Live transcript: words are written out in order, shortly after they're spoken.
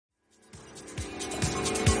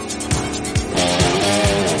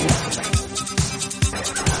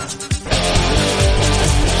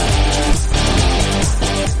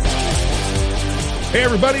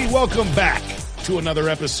everybody. Welcome back to another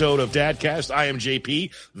episode of Dadcast. I am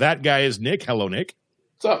JP. That guy is Nick. Hello, Nick.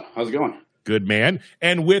 What's up? How's it going? Good, man.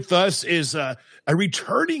 And with us is a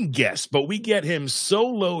returning guest, but we get him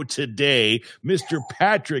solo today, Mr.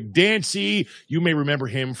 Patrick Dancy. You may remember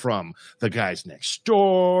him from The Guys Next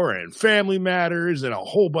Door and Family Matters and a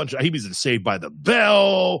whole bunch of, he was in Saved by the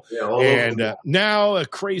Bell. Yeah, now a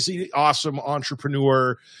crazy, awesome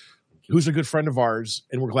entrepreneur who's a good friend of ours.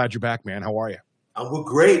 And we're glad you're back, man. How are you? We're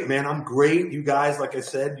great, man. I'm great. You guys, like I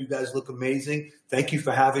said, you guys look amazing. Thank you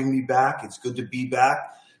for having me back. It's good to be back.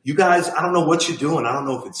 You guys, I don't know what you're doing. I don't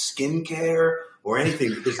know if it's skincare or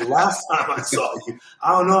anything, because the last time I saw you,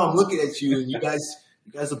 I don't know. I'm looking at you, and you guys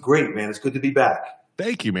look great, man. It's good to be back.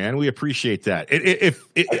 Thank you, man. We appreciate that.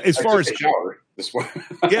 As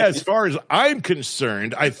far as I'm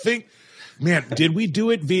concerned, I think, man, did we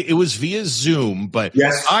do it it was via Zoom, but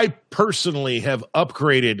yes. I personally have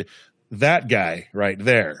upgraded that guy right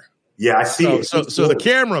there. Yeah, I see it. So the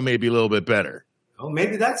camera may be a little bit better. Oh,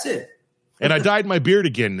 maybe that's it. And I dyed my beard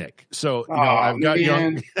again, Nick. So I've got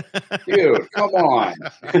young. Dude, come on.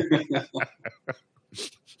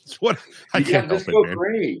 It's what I can't help it, man.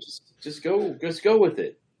 Gray. Just go with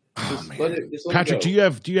it. Let Patrick, do you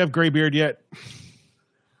have gray beard yet?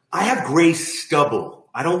 I have gray stubble.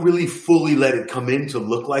 I don't really fully let it come in to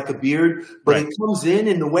look like a beard, but It comes in,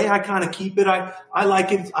 and the way I kind of keep it, I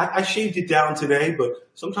like it. I shaved it down today, but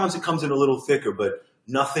sometimes it comes in a little thicker, but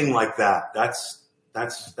nothing like that. That's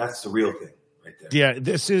the real thing right there. Yeah,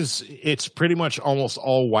 it's pretty much almost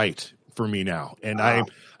all white for me now. And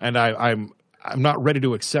I'm not ready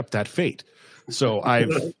to accept that fate. So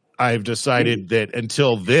I've decided that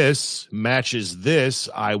until this matches this,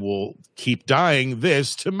 I will keep dyeing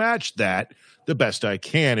this to match that the best I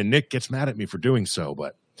can. And Nick gets mad at me for doing so,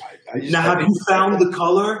 but now have you found the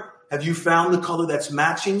color? Have you found the color that's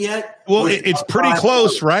matching yet? Well, it's pretty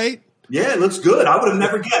close, right? Yeah, it looks good. I would have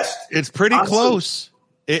never guessed. It's pretty close.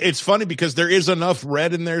 It's funny because there is enough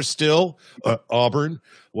red in there still, auburn,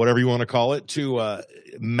 whatever you want to call it, to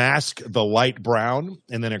mask the light brown,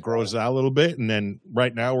 and then it grows out a little bit. And then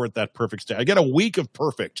right now we're at that perfect state. I get a week of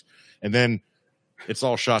perfect, and then it's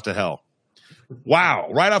all shot to hell. Wow.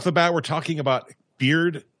 Right off the bat, we're talking about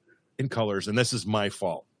beard and colors, and this is my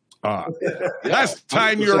fault. Last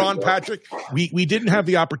time you're on, Patrick, we didn't have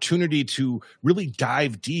the opportunity to really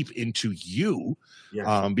dive deep into you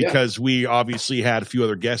because we obviously had a few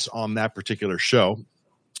other guests on that particular show.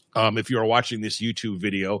 If you are watching this YouTube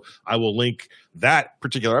video, I will link that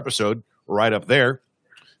particular episode right up there.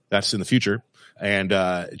 That's in the future. And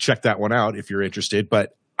check that one out if you're interested.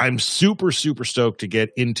 But I'm super, super stoked to get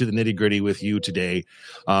into the nitty-gritty with you today.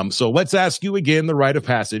 So let's ask you again the rite of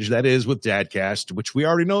passage. That is with Dadcast, which we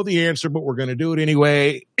already know the answer, but we're going to do it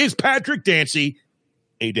anyway. Is Patrick Dancy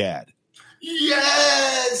a dad?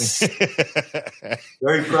 Yes!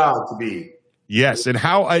 Very proud to be. Yes, and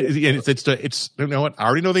it's you know what? I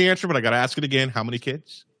already know the answer, but I got to ask it again. How many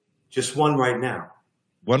kids? Just one right now.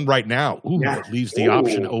 One right now. Ooh, yeah. That leaves the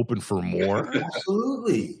option open for more.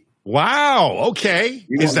 Absolutely. Wow. Okay.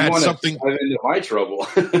 Is that something? Dive into my trouble.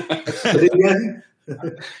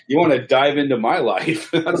 You want to dive into my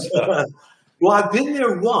life? Well, I've been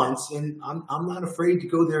there once, and I'm not afraid to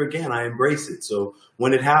go there again. I embrace it. So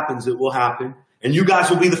when it happens, it will happen, and you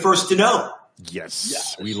guys will be the first to know.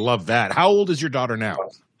 Yes, we love that. How old is your daughter now?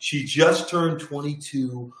 She just turned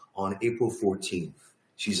 22 on April 14th.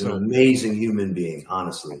 She's an amazing human being,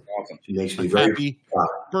 honestly. Awesome. She makes me very happy proud.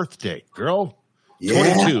 Birthday, girl.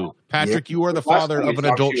 Yeah. 22. Patrick, you are the father of an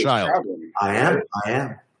adult child. I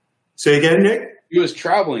am. Say again, Nick? He was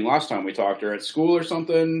traveling last time we talked to her at school or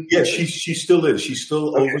something. Yeah, she still is. She's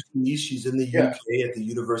still overseas. She's in the UK at the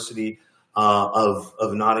University of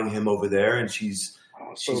Nottingham over there, and she's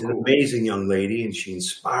an amazing young lady, and she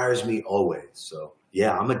inspires me always. So,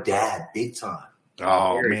 yeah, I'm a dad, big time.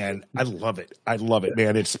 Oh, man, I love it. I love it,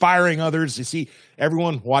 man. Inspiring others. You see,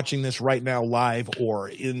 everyone watching this right now live or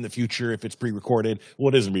in the future, if it's pre-recorded,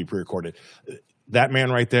 well, it isn't pre-recorded. That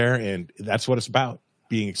man right there, and that's what it's about,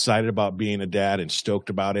 being excited about being a dad and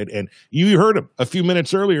stoked about it. And you heard him a few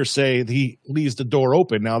minutes earlier say he leaves the door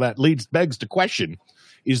open. Now, that begs the question,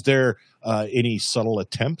 is there any subtle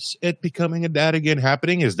attempts at becoming a dad again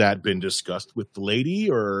happening? Has that been discussed with the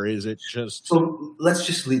lady, or is it just... So let's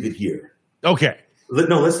just leave it here. Okay.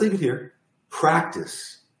 No, let's leave it here.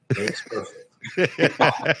 Practice makes perfect.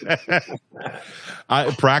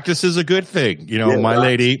 Practice is a good thing. You know, my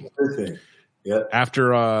lady, yep.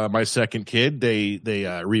 After my second kid,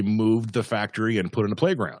 they removed the factory and put in a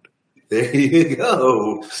playground. There you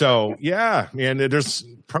go. So, yeah, man, there's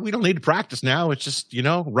probably don't need to practice now. It's just,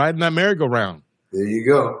 riding that merry-go-round. There you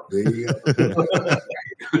go.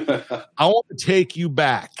 I want to take you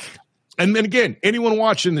back. And then again, anyone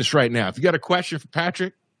watching this right now, if you got a question for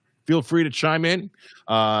Patrick, feel free to chime in.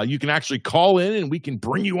 You can actually call in and we can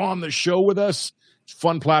bring you on the show with us. It's a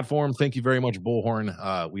fun platform. Thank you very much,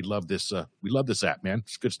 Bullhorn. We love this. We love this app, man.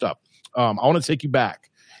 It's good stuff. I want to take you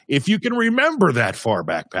back. If you can remember that far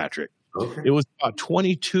back, Patrick, Okay. it was about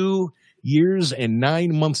 22 years and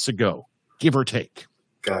 9 months ago, give or take.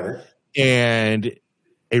 Got it. And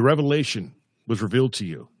a revelation was revealed to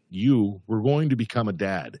you. You were going to become a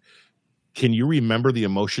dad. Can you remember the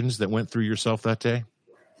emotions that went through yourself that day?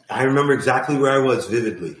 I remember exactly where I was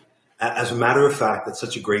vividly. As a matter of fact, that's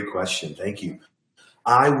such a great question. Thank you.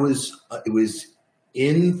 I believe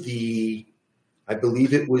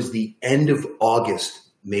it was the end of August,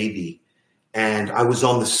 maybe. And I was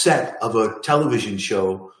on the set of a television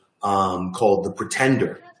show called The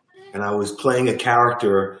Pretender. And I was playing a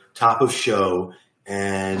character, top of show.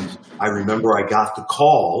 And I remember I got the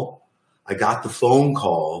phone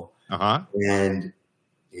call. Uh-huh. And,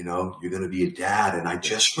 you're going to be a dad. And I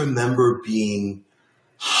just remember being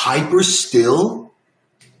hyper still,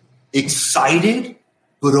 excited,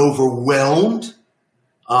 but overwhelmed,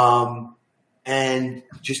 and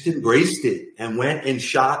just embraced it and went and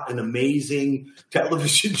shot an amazing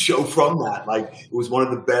television show from that. Like, it was one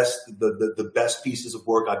of the best pieces of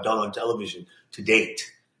work I've done on television to date,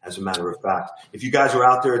 as a matter of fact. If you guys are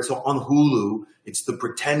out there, it's on Hulu. It's The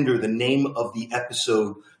Pretender. The name of the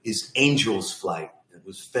episode is Angel's Flight. It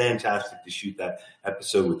was fantastic to shoot that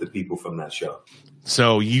episode with the people from that show.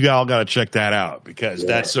 So you all got to check that out because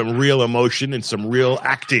that's some real emotion and some real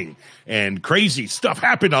acting, and crazy stuff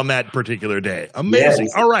happened on that particular day. Amazing.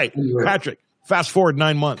 All right, Patrick, fast forward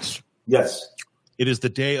 9 months. Yes. It is the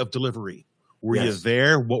day of delivery. Were you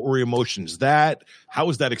there? What were your emotions? How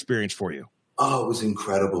was that experience for you? Oh, it was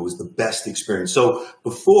incredible. It was the best experience. So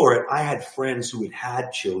before it, I had friends who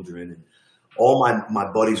had children, and all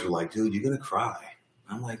my buddies were like, dude, you're going to cry.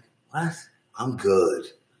 I'm like, what? I'm good.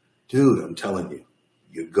 Dude, I'm telling you,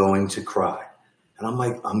 you're going to cry. And I'm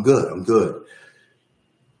like, I'm good.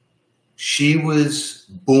 She was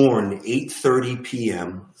born 8:30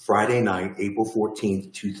 p.m. Friday night, April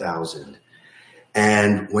 14th, 2000.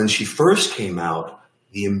 And when she first came out,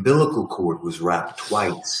 the umbilical cord was wrapped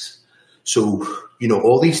twice. So,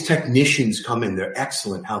 all these technicians come in. They're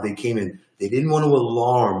excellent how they came in. They didn't want to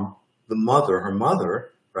alarm her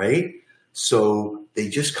mother, right? So they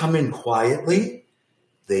just come in quietly.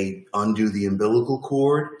 They undo the umbilical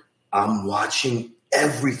cord. I'm watching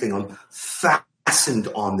everything. I'm fastened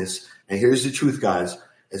on this. And here's the truth, guys.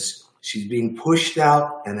 As she's being pushed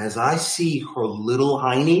out, and as I see her little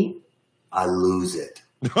hiney, I lose it.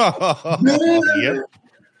 Yep.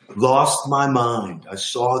 Lost my mind. I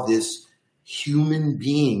saw this human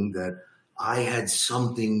being that I had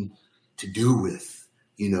something to do with,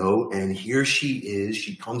 and here she is.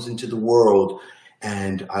 She comes into the world,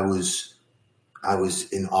 and I was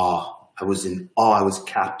in awe. I was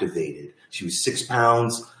captivated. She was 6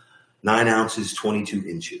 pounds, 9 ounces, 22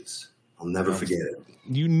 inches. I'll never forget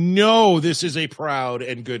it. This is a proud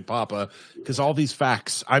and good papa, because all these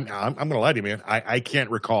facts, I'm going to lie to you, man. I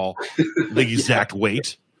can't recall the exact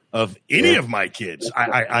weight of any of my kids.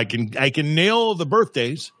 I can nail the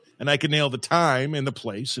birthdays, and I can nail the time and the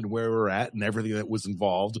place and where we're at and everything that was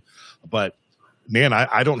involved. But man,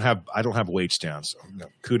 I don't have weights down. So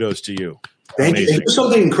kudos to you. Thank you. It's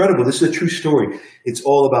something incredible. This is a true story. It's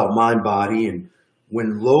all about mind, body. And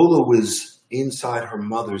when Lola was inside her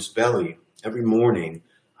mother's belly, every morning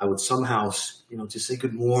I would somehow, just say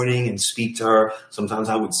good morning and speak to her. Sometimes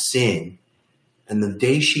I would sing. And the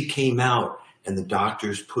day she came out and the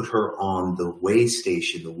doctors put her on the weigh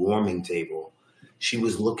station, the warming table, she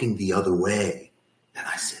was looking the other way. And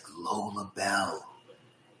I said, Lola Bell.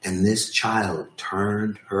 And this child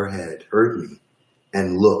turned her head, heard me,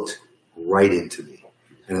 and looked right into me.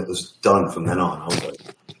 And it was done from then on. I was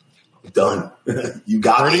like, done. You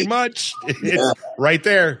got Pretty me. much. It's right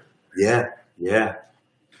there. Yeah.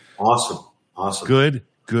 Awesome.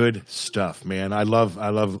 Good stuff, man. I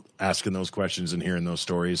love asking those questions and hearing those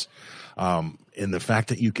stories. And the fact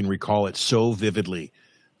that you can recall it so vividly.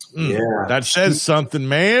 That says something,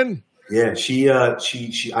 man. Yeah,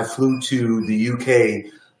 I flew to the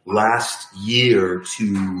UK last year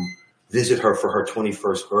to visit her for her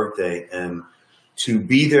 21st birthday, and to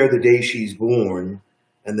be there the day she's born,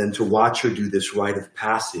 and then to watch her do this rite of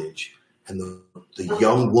passage, and the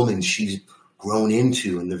young woman she's grown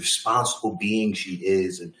into, and the responsible being she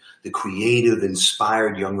is, and the creative,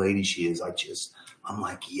 inspired young lady she is. I'm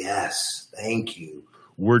like, yes, thank you.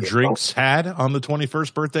 Were drinks had on the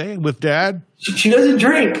 21st birthday with Dad? She doesn't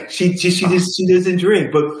drink. She doesn't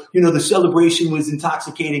drink. But the celebration was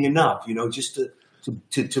intoxicating enough. Just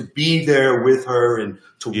to be there with her and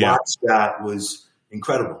to watch that was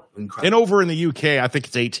incredible. And over in the UK, I think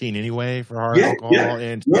it's 18 anyway for hard alcohol,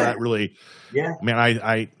 and that really, man,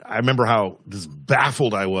 I remember how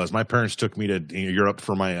baffled I was. My parents took me to Europe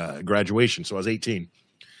for my graduation, so I was 18.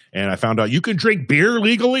 And I found out you can drink beer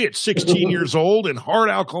legally at 16 years old and hard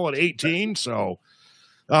alcohol at 18. So,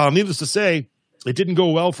 needless to say, it didn't go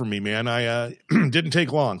well for me, man. I didn't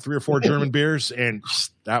take long. 3 or 4 German beers, and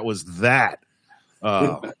that was that.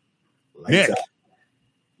 Nick.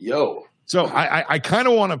 Yo. So I kind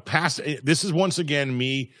of want to pass. This is once again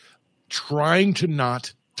me trying to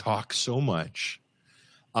not talk so much.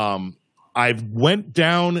 I went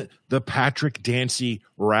down the Patrick Dancy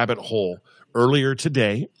rabbit hole earlier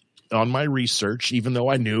today on my research, even though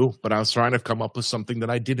I knew, but I was trying to come up with something that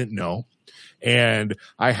I didn't know. And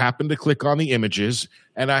I happened to click on the images,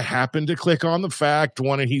 and I happened to click on the fact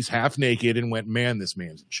one, and he's half naked, and went, man, this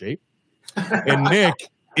man's in shape. And Nick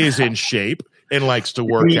is in shape and likes to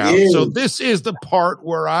work out. So this is the part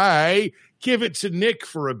where I give it to Nick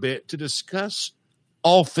for a bit to discuss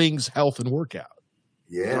all things health and workout.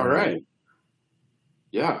 Yeah. All right.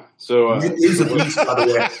 Yeah. So Nick is a beast, by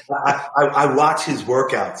the way. I watch his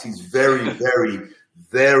workouts. He's very, very,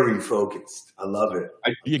 very focused. I love it.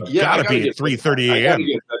 You gotta be at 3:30 a.m. I gotta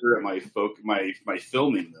get better at my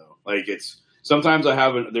filming though. Like sometimes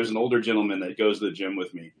there's an older gentleman that goes to the gym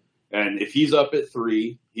with me, and if he's up at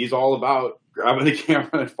 3, he's all about grabbing the camera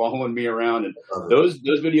and following me around. And those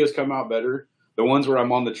videos come out better. The ones where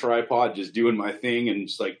I'm on the tripod just doing my thing and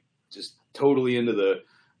just totally into the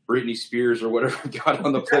Britney Spears or whatever I've got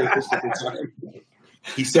on the playlist at the time.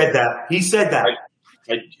 He said that.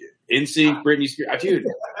 NSYNC, Britney Spears. Dude,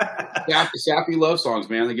 sappy love songs,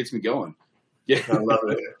 man. That gets me going. Yeah. I love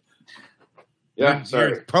it. Yeah,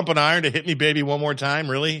 sorry. You're pumping iron to hit me, baby, one more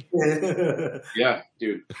time, really? Yeah,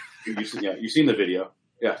 dude. You've seen the video.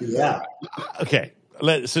 Yeah. Yeah. Okay.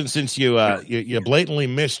 Since you blatantly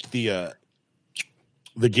missed the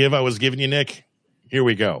give I was giving you, Nick, here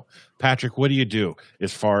we go. Patrick, what do you do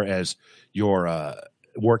as far as your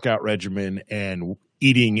workout regimen and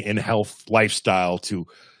eating and health lifestyle to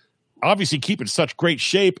obviously keep in such great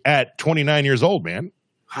shape at 29 years old, man?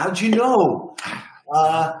 How'd you know?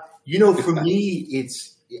 For me,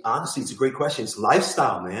 it's a great question. It's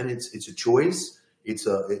lifestyle, man. It's a choice. It's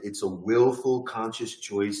a willful, conscious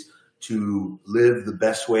choice to live the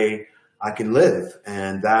best way I can live.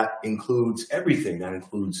 And that includes everything. That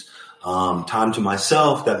includes time to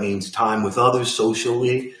myself. That means time with others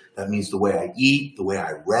socially. That means the way I eat, the way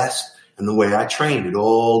I rest, and the way I train. It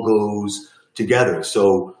all goes together.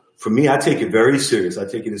 So for me, I take it very serious. I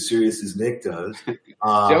take it as serious as Nick does.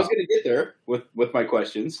 I was going to get there with my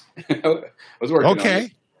questions. I was working on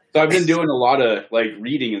it. So I've been doing a lot of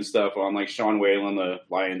reading and stuff on Sean Whalen, the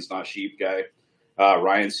Lions Not Sheep guy,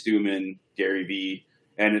 Ryan Stewman, Gary Vee.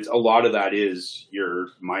 And it's a lot of that is your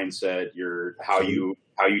mindset, how you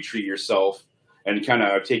treat yourself, and kind of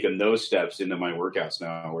I've taken those steps into my workouts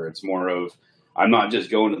now, where it's more of I'm not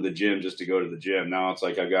just going to the gym just to go to the gym. Now it's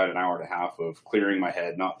I've got an hour and a half of clearing my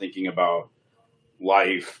head, not thinking about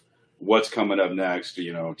life, what's coming up next.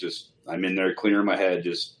 Just I'm in there clearing my head,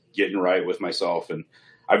 just getting right with myself. And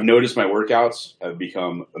I've noticed my workouts have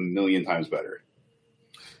become a million times better.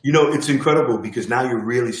 It's incredible because now you're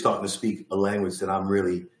really starting to speak a language that I'm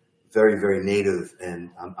really very, very native, and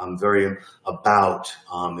I'm very about.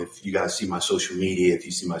 If you guys see my social media, if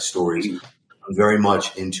you see my stories, I'm very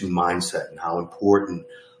much into mindset and how important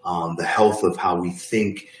the health of how we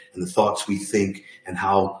think and the thoughts we think and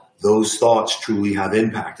how those thoughts truly have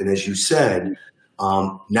impact. And as you said,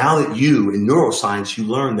 now that in neuroscience, you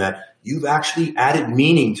learn that you've actually added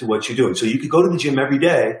meaning to what you're doing. So you could go to the gym every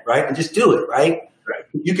day, right, and just do it, right? Right.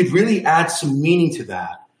 You could really add some meaning to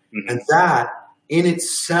that. Mm-hmm. And that in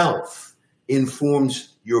itself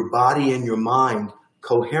informs your body and your mind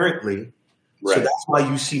coherently. Right. So that's why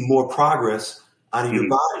you see more progress out of your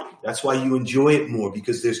body. That's why you enjoy it more,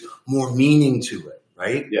 because there's more meaning to it,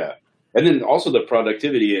 right? Yeah. And then also the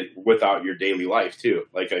productivity without your daily life too.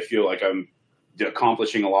 I feel like I'm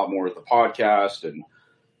accomplishing a lot more with the podcast and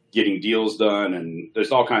getting deals done, and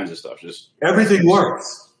there's all kinds of stuff. Just everything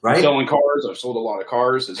works. Right? I'm selling cars. I've sold a lot of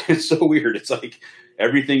cars. It's so weird. It's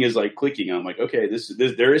everything is clicking. I'm okay, this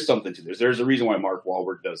there is something to this. There's a reason why Mark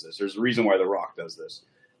Wahlberg does this. There's a reason why The Rock does this.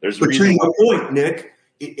 There's a reason. To your point, Nick,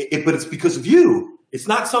 but it's because of you. It's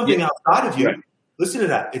not something outside of you. Right. Listen to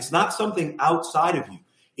that. It's not something outside of you.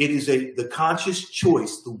 It is the conscious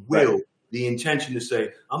choice, the will the intention to say,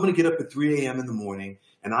 I'm going to get up at 3 a.m. in the morning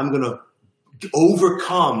and I'm going to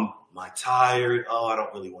overcome my tired, I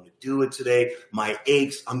don't really want to do it today, my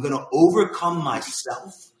aches. I'm going to overcome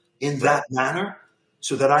myself in that manner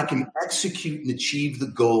so that I can execute and achieve the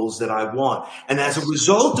goals that I want. And as a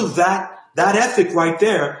result of that ethic right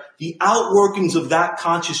there, the outworkings of that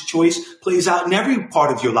conscious choice plays out in every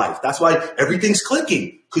part of your life. That's why everything's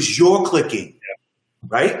clicking, because you're clicking.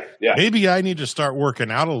 Right? Yeah. Maybe I need to start working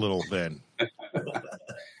out a little then.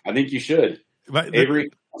 I think you should. But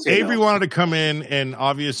Avery wanted to come in and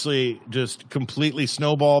obviously just completely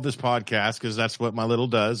snowball this podcast because that's what my little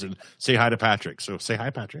does, and say hi to Patrick. So say hi,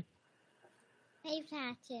 Patrick. Hey,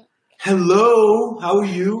 Patrick. Hello. How are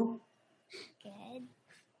you?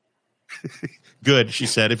 Good. Good, she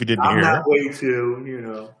said, if you didn't hear her. I'm that way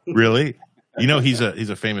too, Really? He's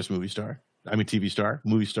a famous movie star. I mean, TV star,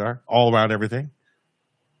 movie star, all around everything.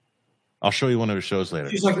 I'll show you one of his shows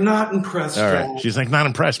later. She's like, not impressed. All right. She's like, not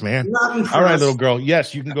impressed, man. Not impressed. All right, little girl.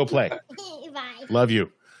 Yes, you can go play. Bye. Love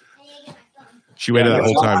you. She waited that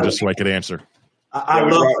whole time just so I could answer. We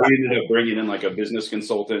ended up bringing in like a business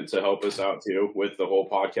consultant to help us out too with the whole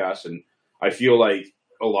podcast. And I feel like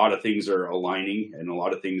a lot of things are aligning and a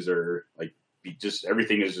lot of things are like,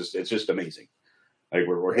 everything is it's just amazing. Like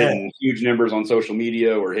we're hitting huge numbers on social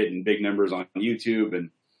media. We're hitting big numbers on YouTube.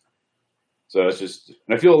 And so it's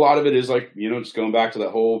and I feel a lot of it is like, just going back to that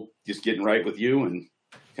whole, just getting right with you and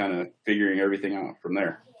kind of figuring everything out from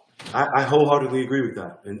there. I wholeheartedly agree with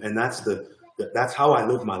that. And that's how I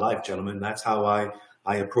live my life, gentlemen. That's how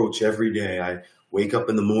I approach every day. I wake up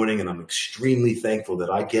in the morning and I'm extremely thankful that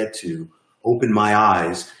I get to open my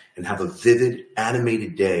eyes and have a vivid,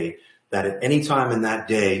 animated day that at any time in that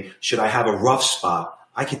day, should I have a rough spot,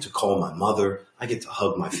 I get to call my mother. I get to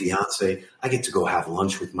hug my fiance. I get to go have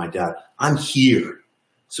lunch with my dad. I'm here.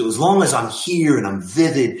 So as long as I'm here and I'm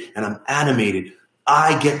vivid and I'm animated,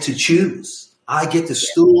 I get to choose. I get to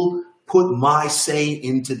still put my say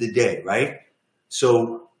into the day, right?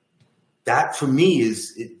 So that for me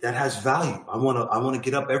that has value. I want to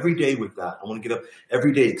get up every day with that. I want to get up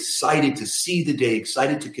every day excited to see the day,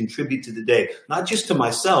 excited to contribute to the day, not just to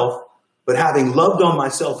myself, but having loved on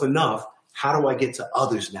myself enough. How do I get to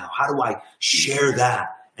others now? How do I share that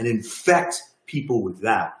and infect people with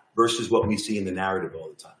that versus what we see in the narrative all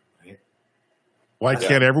the time, right? Why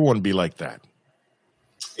can't everyone be like that?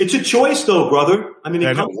 It's a choice, though, brother. I mean,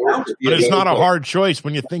 but it's not a hard choice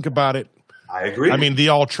when you think about it. I agree. I mean, the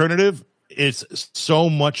alternative is so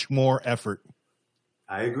much more effort.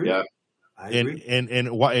 I agree. Yeah. I agree.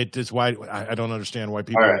 And why I don't understand why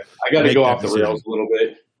people. All right, I got to go off the rails a little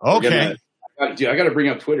bit. Okay. I got to bring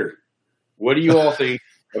up Twitter. What do you all think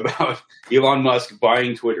about Elon Musk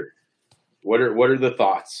buying Twitter? What are the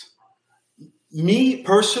thoughts? Me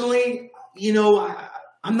personally,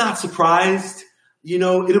 I'm not surprised.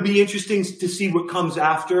 It'll be interesting to see what comes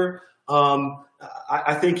after.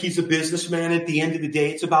 I think he's a businessman at the end of the day.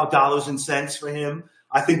 It's about dollars and cents for him.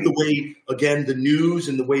 I think the way, again, the news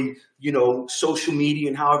and the way, social media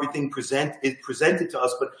and how everything is presented to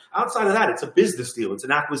us. But outside of that, it's a business deal. It's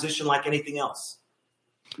an acquisition like anything else.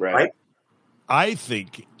 Right? I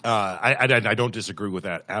think I don't disagree with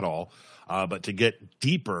that at all. But to get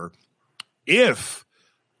deeper, if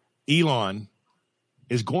Elon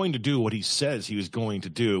is going to do what he says he was going to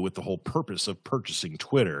do with the whole purpose of purchasing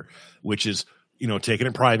Twitter, which is, taking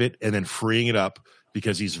it private and then freeing it up,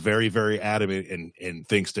 because he's very, very adamant and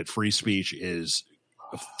thinks that free speech is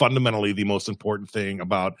fundamentally the most important thing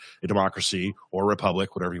about a democracy or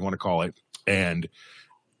republic, whatever you want to call it. And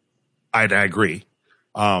I agree.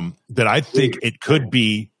 That I think it could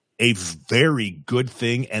be a very good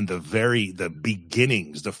thing and the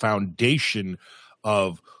beginnings, the foundation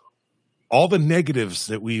of all the negatives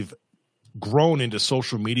that we've grown into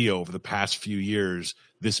social media over the past few years.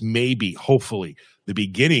 This may be, hopefully, the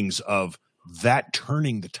beginnings of that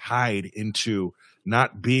turning the tide into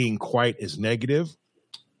not being quite as negative.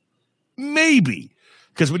 Maybe.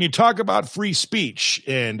 Because when you talk about free speech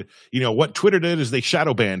and, what Twitter did is they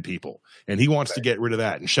shadow banned people, and he wants to get rid of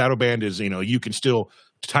that. And shadow banned is, you can still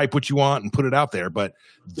type what you want and put it out there, but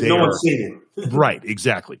no one's seeing it. Right,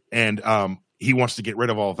 exactly. And he wants to get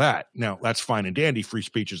rid of all that. Now, that's fine and dandy. Free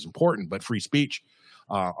speech is important, but free speech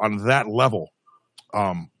on that level,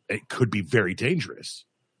 it could be very dangerous.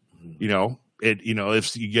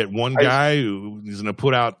 If you get one guy who is going to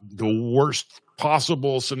put out the worst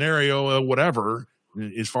possible scenario, whatever,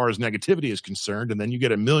 as far as negativity is concerned, and then you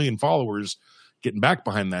get 1 million followers getting back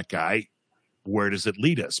behind that guy, where does it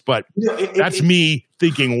lead us? But that's me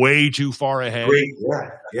thinking way too far ahead. Great.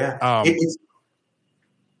 Yeah.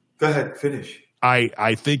 Go ahead, finish.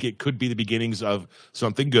 I think it could be the beginnings of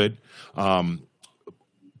something good.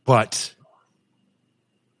 But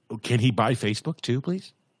can he buy Facebook too,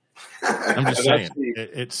 please? I'm just saying.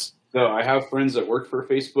 It's no. I have friends that work for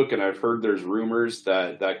Facebook, and I've heard there's rumors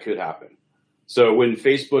that could happen. So when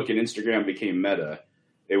Facebook and Instagram became Meta,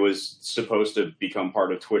 it was supposed to become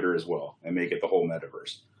part of Twitter as well and make it the whole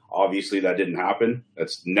metaverse. Obviously, that didn't happen.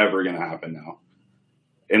 That's never going to happen now,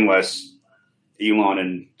 unless Elon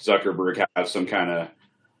and Zuckerberg have some kind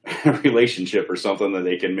of relationship or something that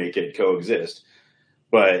they can make it coexist.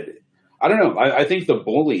 But I don't know. I think the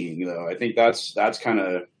bullying, though, I think that's kind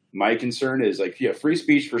of my concern is like, yeah, free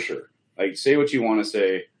speech for sure. Like, say what you want to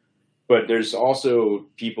say, but there's also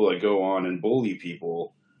people that go on and bully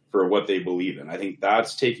people for what they believe in. I think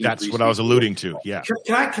that's taking. That's what I was alluding to. Yeah.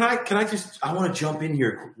 Can I just? I want to jump in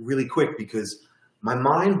here really quick because my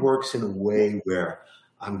mind works in a way where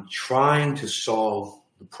I'm trying to solve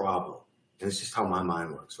the problem, and it's just how my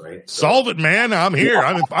mind works, right? So, solve it, man. I'm here.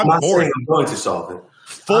 I'm not for saying it. I'm going to solve it.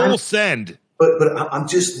 Full send. But I'm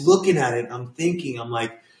just looking at it. I'm thinking. I'm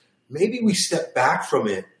like, maybe we step back from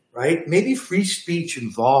it, right? Maybe free speech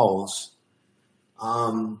involves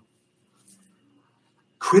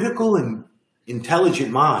critical and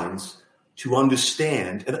intelligent minds to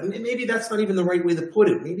understand, and maybe that's not even the right way to put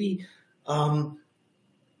it. Maybe,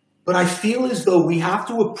 but I feel as though we have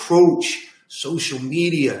to approach social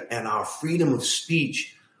media and our freedom of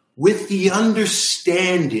speech with the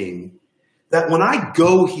understanding that when I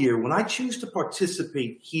go here, when I choose to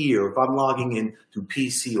participate here, if I'm logging in through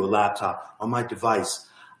PC or laptop on my device,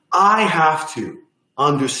 I have to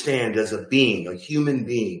understand as a being, a human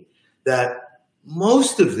being, that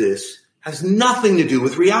most of this has nothing to do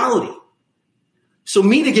with reality. So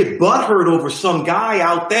me to get butthurt over some guy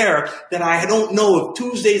out there that I don't know if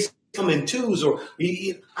Tuesdays come in twos, or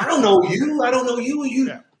I don't know you, or you.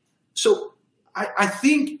 Yeah. So I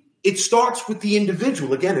think it starts with the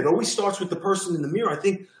individual. Again, it always starts with the person in the mirror. I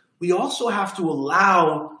think we also have to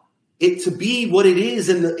allow it to be what it is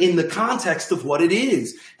in the context of what it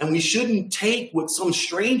is. And we shouldn't take what some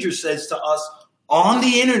stranger says to us on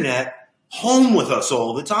the internet home with us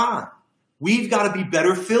all the time. We've got to be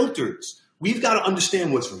better filters. We've got to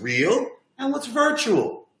understand what's real and what's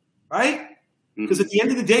virtual, right? Because at the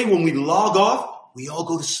end of the day, when we log off, we all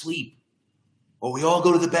go to sleep, or we all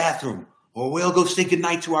go to the bathroom, or we all go say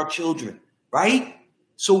goodnight to our children, right?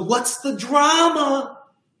 So what's the drama,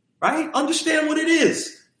 right? Understand what it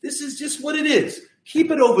is. This is just what it is. Keep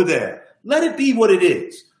it over there. Let it be what it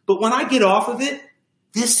is. But when I get off of it,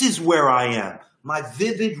 this is where I am. My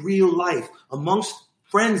vivid real life amongst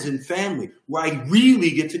friends and family, where I really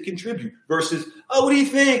get to contribute versus, oh, what do you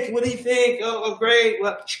think? What do you think? Oh, great.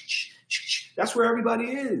 Well, that's where everybody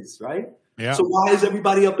is, right? Yeah. So why is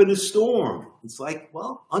everybody up in a storm? It's like,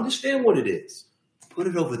 well, understand what it is. Put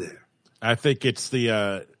it over there. I think it's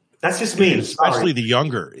the that's just me, especially the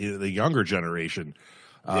younger generation.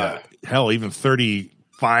 Hell, even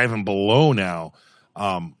 35 and below now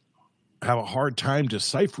have a hard time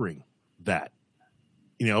deciphering that,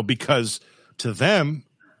 because to them,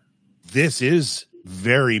 this is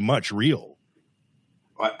very much real.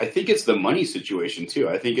 I think it's the money situation too.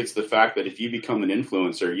 I think it's the fact that if you become an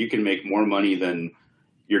influencer, you can make more money than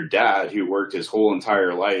your dad, who worked his whole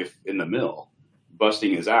entire life in the mill,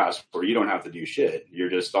 busting his ass, where you don't have to do shit.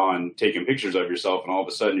 You're just on taking pictures of yourself, and all of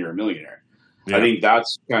a sudden you're a millionaire. Yeah. I think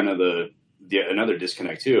that's kind of the another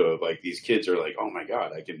disconnect too, of like, these kids are like, oh my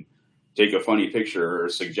God, I can take a funny picture or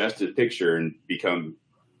a suggested picture and become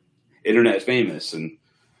internet famous. And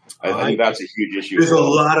I think that's a huge issue. There's a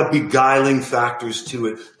lot of beguiling factors to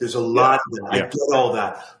it. There's a lot of that. I get all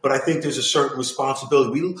that. But I think there's a certain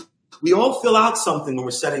responsibility. We all fill out something when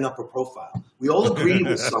we're setting up a profile. We all agree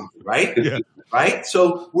with something, right? Yeah. Right?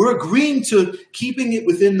 So we're agreeing to keeping it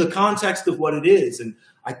within the context of what it is. And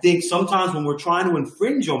I think sometimes when we're trying to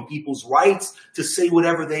infringe on people's rights to say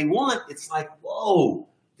whatever they want, it's like, whoa,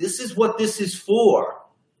 this is what this is for.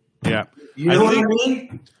 Yeah. You know what I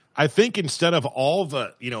mean? I think instead of all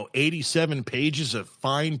the, 87 pages of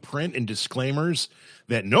fine print and disclaimers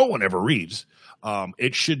that no one ever reads,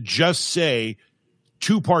 it should just say,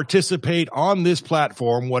 to participate on this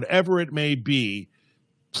platform, whatever it may be,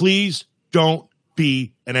 please don't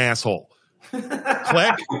be an asshole.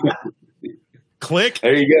 Click.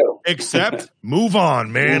 There you go. Accept. Move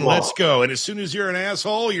on, man. Let's go. And as soon as you're an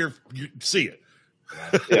asshole, you see it.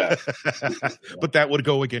 Yeah. But that would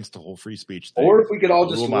go against the whole free speech thing. Or if we could all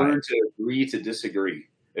just learn to agree to disagree.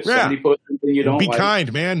 If somebody puts something you don't be like,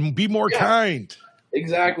 kind, man. Be more kind.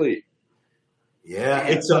 Exactly. Yeah,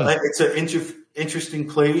 it's an interesting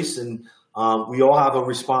place, and we all have a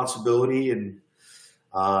responsibility. And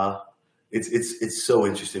It's so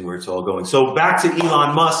interesting where it's all going. So back to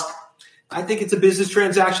Elon Musk. I think it's a business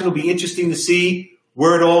transaction. It'll be interesting to see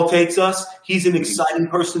where it all takes us. He's an exciting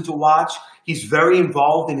person to watch. He's very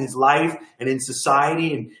involved in his life and in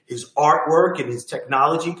society and his artwork and his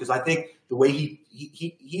technology, because I think the way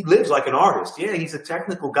he lives like an artist. Yeah, he's a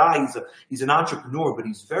technical guy. He's an entrepreneur, but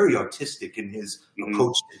he's very artistic in his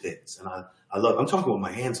approach to things. And I love it. I'm talking with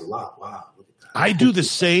my hands a lot. Wow. Look at that. I do the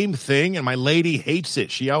same thing, and my lady hates it.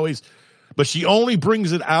 She only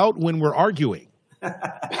brings it out when we're arguing.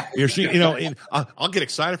 I'll get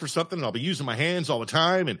excited for something, and I'll be using my hands all the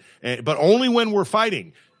time, but only when we're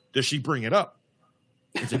fighting does she bring it up.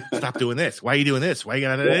 Stop doing this. Why are you doing this? Why you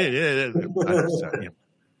got to?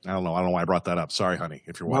 I don't know why I brought that up. Sorry, honey,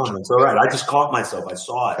 if you're watching. No, it's all right. I just caught myself. I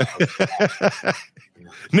saw it.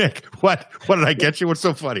 Nick, what did I get you? What's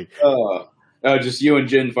so funny? Just you and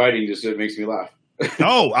Jen fighting. It makes me laugh.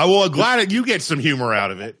 I'm glad that you get some humor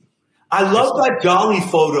out of it. I love that dolly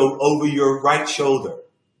photo over your right shoulder.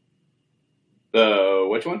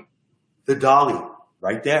 Which one? The dolly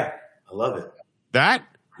right there. I love it. That?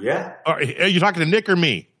 Yeah. Are you talking to Nick or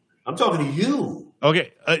me? I'm talking to you.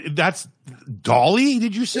 Okay. That's Dolly,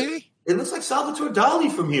 did you say? It looks like Salvatore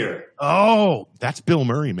Dali from here. Oh, that's Bill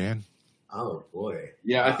Murray, man. Oh, boy.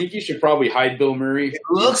 Yeah, I think you should probably hide Bill Murray. It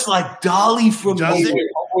looks like Dolly from here.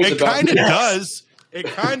 It kind of does. It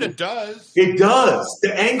kind of does. It does.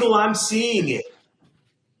 The angle I'm seeing it.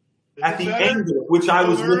 At the angle which I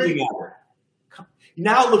was looking at it.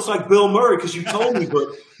 Now it looks like Bill Murray because you told me, but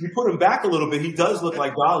you put him back a little bit. He does look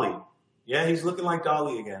like Dolly. Yeah, he's looking like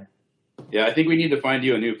Dolly again. Yeah, I think we need to find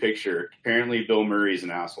you a new picture. Apparently, Bill Murray's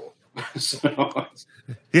an asshole.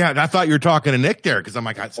 Yeah, and I thought you were talking to Nick there because I'm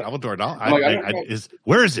like, Salvatore Dali.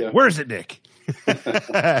 Where is it? Yeah. Where is it, Nick?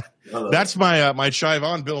 That's my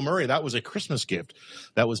Chivon Bill Murray. That was a Christmas gift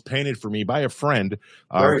that was painted for me by a friend.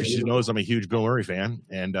 She knows I'm a huge Bill Murray fan,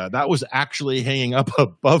 and that was actually hanging up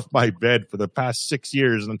above my bed for the past 6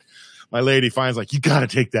 years. And my lady finds like, you got to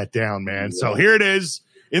take that down, man. Yeah. So here it is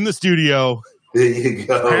in the studio. There you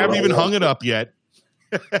go. I haven't even hung it up yet.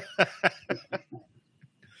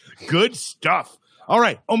 Good stuff. All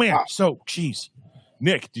right. Oh man. So, geez,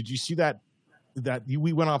 Nick, did you see that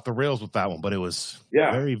we went off the rails with that one, but it was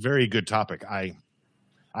very, very good topic. I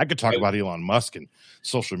could talk about Elon Musk and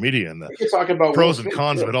social media and the talk about pros and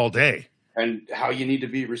cons of it all day, and how you need to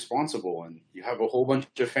be responsible. And you have a whole bunch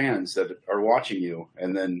of fans that are watching you,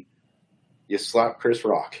 and then you slap Chris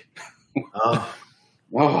Rock.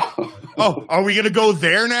 Oh, are we going to go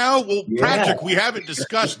there now? Well, yeah. Patrick, we haven't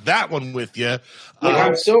discussed that one with you.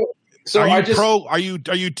 I'm so are you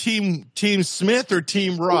team Smith or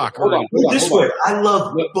team Rock? Hold on, I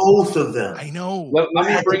love both of them. I know. Let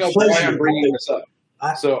me bring up why I'm bringing this up.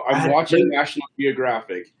 I'm watching National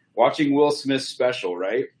Geographic, watching Will Smith's special,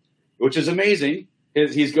 right? Which is amazing.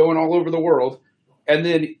 He's going all over the world, and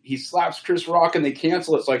then he slaps Chris Rock, and they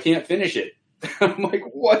cancel it, so I can't finish it. I'm like,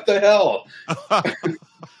 what the hell?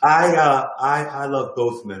 I love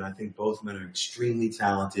both men. I think both men are extremely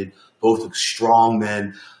talented, both are strong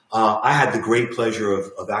men. I had the great pleasure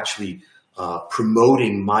of actually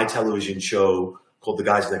promoting my television show called The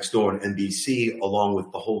Guys Next Door on NBC, along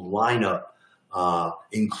with the whole lineup,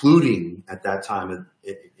 including at that time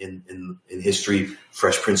in history,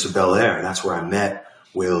 Fresh Prince of Bel-Air. And that's where I met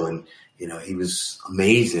Will, and he was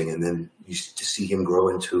amazing. And then you to see him grow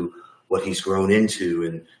into what he's grown into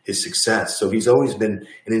and his success. So he's always been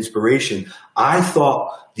an inspiration. I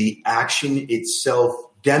thought the action itself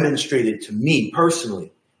demonstrated to me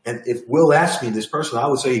personally, and if Will asked me this personally, I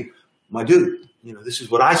would say, my dude, this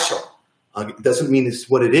is what I saw. It doesn't mean this is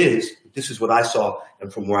what it is. This is what I saw,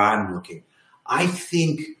 and from where I'm looking. I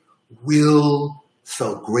think Will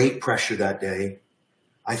felt great pressure that day.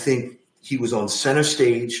 I think he was on center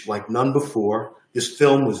stage like none before. This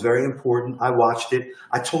film was very important. I watched it.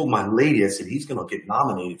 I told my lady, I said, he's going to get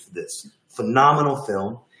nominated for this. Phenomenal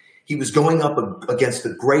film. He was going up against a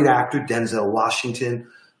great actor, Denzel Washington,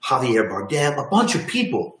 Javier Bardem, a bunch of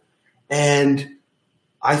people. And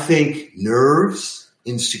I think nerves,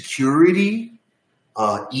 insecurity,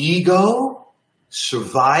 ego,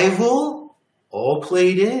 survival, all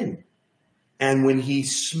played in. And when he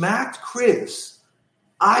smacked Chris,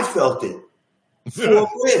 I felt it for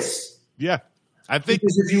Chris. Yeah. I think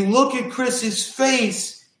because if you look at Chris's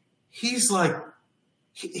face, he's like,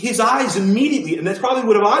 his eyes immediately, and that's probably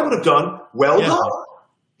what I would have done. Well done.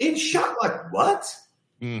 In shock, like what?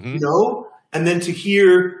 Mm-hmm. And then to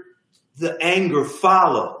hear the anger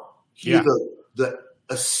follow, hear the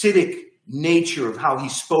acidic nature of how he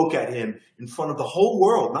spoke at him in front of the whole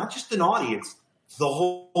world, not just an audience, the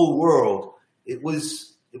whole world. It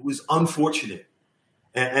was unfortunate.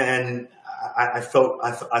 And I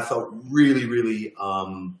felt really, really,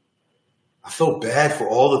 I felt bad for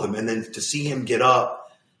all of them. And then to see him get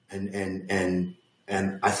up and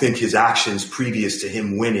I think his actions previous to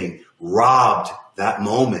him winning robbed that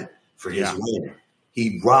moment for his win.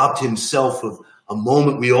 He robbed himself of a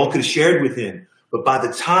moment we all could have shared with him. But by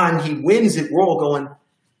the time he wins it, we're all going,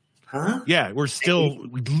 huh? Yeah, we're still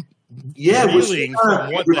reeling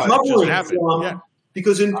from what just happened.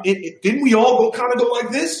 Because didn't we all kind of go like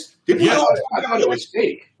this? Didn't we all? I thought it was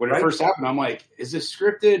fake when it first happened. I'm like, is this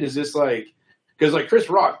scripted? Is this like, because like Chris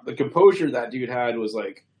Rock, the composure that dude had was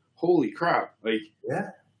like, holy crap! Like,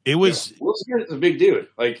 it was. Will Smith's a big dude.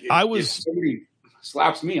 Like, if somebody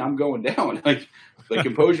slaps me, I'm going down. Like the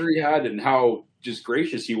composure he had and how just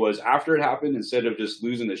gracious he was after it happened, instead of just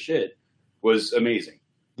losing the shit, was amazing.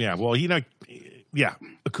 Yeah, well,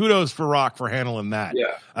 kudos for Rock for handling that.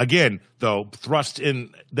 Yeah. Again, though, thrust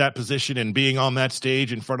in that position and being on that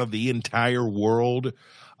stage in front of the entire world,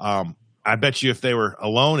 I bet you if they were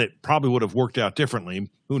alone, it probably would have worked out differently.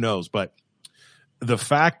 Who knows? But the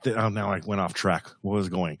fact that now I went off track. What was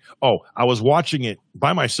going? Oh, I was watching it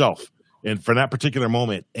by myself, and for that particular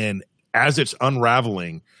moment, and as it's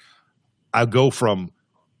unraveling, I go from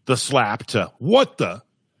the slap to what the.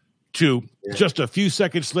 To just a few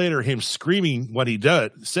seconds later, him screaming what he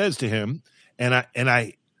says to him, and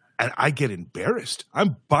I get embarrassed.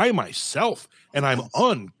 I'm by myself, and I'm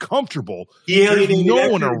uncomfortable. There's no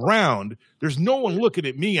one around. There's no one looking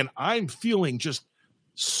at me, and I'm feeling just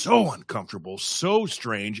so uncomfortable, so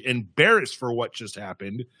strange, embarrassed for what just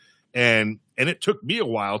happened, and it took me a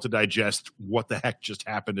while to digest what the heck just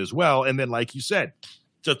happened as well. And then, like you said,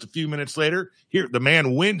 just a few minutes later, here the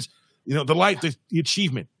man wins. The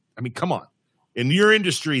achievement. I mean, come on. In your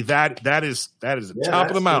industry, that is the top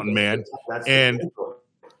of the mountain, man. That's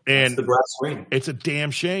the brass ring. It's a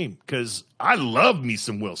damn shame because I love me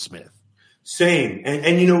some Will Smith. Same.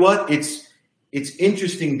 And you know what? It's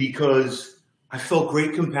interesting because I felt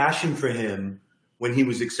great compassion for him when he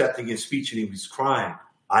was accepting his speech and he was crying.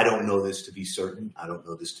 I don't know this to be certain. I don't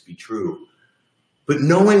know this to be true. But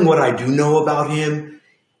knowing what I do know about him,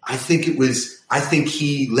 I think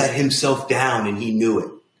he let himself down and he knew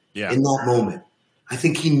it. Yeah. In that moment. I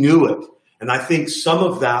think he knew it. And I think some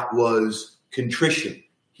of that was contrition.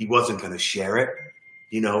 He wasn't going to share it,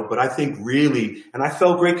 but I think really, and I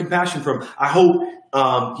felt great compassion for him. I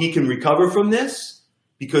hope he can recover from this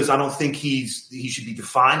because I don't think he should be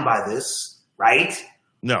defined by this, right?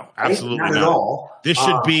 No, absolutely not at all. This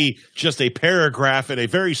should be just a paragraph in a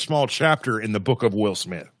very small chapter in the book of Will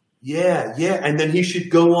Smith. Yeah. And then he should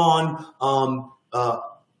go on,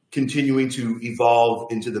 continuing to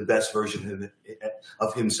evolve into the best version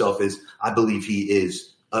of himself as I believe he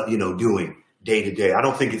is, doing day to day. I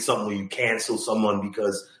don't think it's something where you cancel someone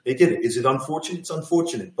because they did it. Is it unfortunate? It's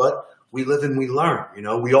unfortunate, but we live and we learn.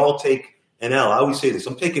 We all take an L. I always say this.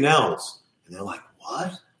 I'm taking L's. And they're like,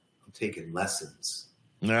 what? I'm taking lessons.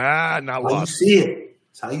 Nah, not lost. How you see it.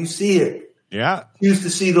 It's how you see it. Yeah. You choose to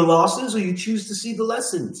see the losses or you choose to see the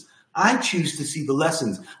lessons. I choose to see the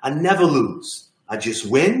lessons. I never lose. I just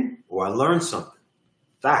win or I learn something.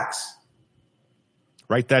 Facts.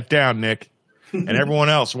 Write that down, Nick. And everyone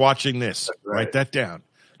else watching this, write that down.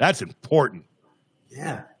 That's important.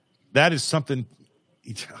 Yeah. That is something,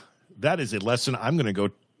 that is a lesson. I'm going to go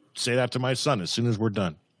say that to my son as soon as we're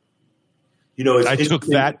done. I took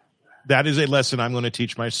that. That is a lesson I'm going to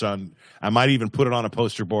teach my son. I might even put it on a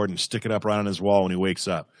poster board and stick it up right on his wall when he wakes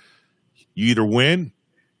up. You either win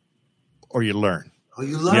or you learn. Oh,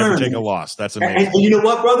 you learn. You never take a loss. That's amazing. And you know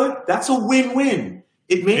what, brother? That's a win-win.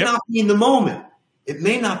 It may not be in the moment.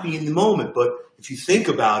 But if you think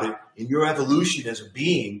about it, in your evolution as a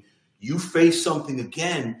being, you face something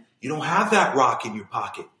again. You don't have that rock in your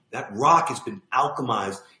pocket. That rock has been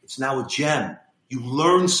alchemized. It's now a gem. You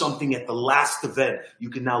learn something at the last event. You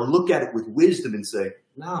can now look at it with wisdom and say,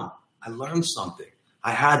 no, I learned something.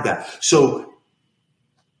 I had that. So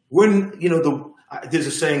when, there's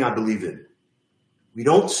a saying I believe in. We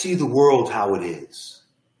don't see the world how it is.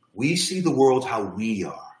 We see the world how we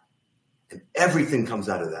are. And everything comes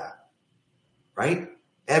out of that. Right?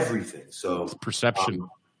 Everything. So it's perception.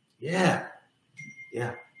 Yeah.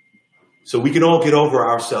 So we can all get over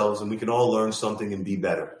ourselves and we can all learn something and be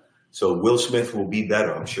better. So Will Smith will be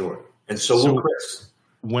better, I'm sure. And so will Chris.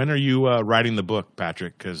 When are you writing the book,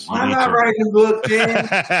 Patrick? Because I'm not writing the book, man.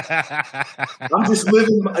 I'm just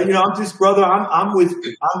living. I'm just, brother. I'm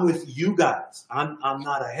with you guys. I'm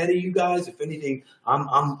not ahead of you guys. If anything,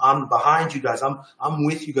 I'm behind you guys. I'm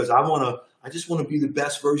with you guys. I just want to be the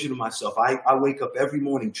best version of myself. I wake up every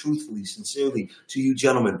morning, truthfully, sincerely, to you,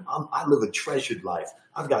 gentlemen. I live a treasured life.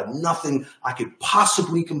 I've got nothing I could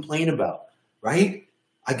possibly complain about. right?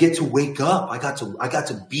 I get to wake up. I got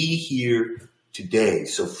to be here today.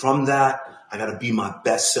 So from that, I got to be my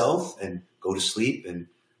best self and go to sleep, and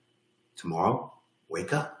tomorrow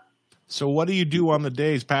wake up. So what do you do on the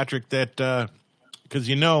days, Patrick, that because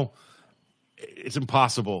it's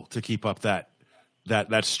impossible to keep up that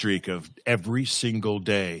streak of every single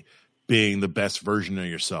day being the best version of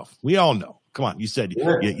yourself? We all know. Come on, you said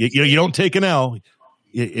you don't take an L.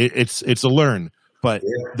 It's a learn. But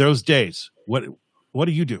those days, what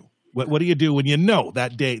do you do? What do you do when you know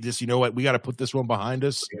that day? You know what? We got to put this one behind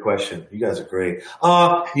us. Good question. You guys are great.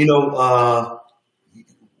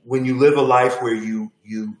 When you live a life where you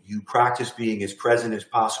practice being as present as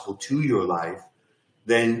possible to your life,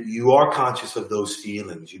 then you are conscious of those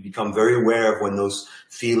feelings. You become very aware of when those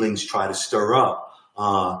feelings try to stir up.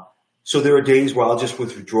 So there are days where I'll just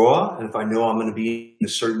withdraw. And if I know I'm going to be in a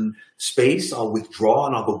certain space, I'll withdraw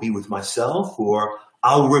and I'll go be with myself, or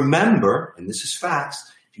I'll remember, and this is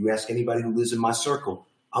facts. If you ask anybody who lives in my circle,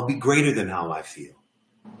 I'll be greater than how I feel.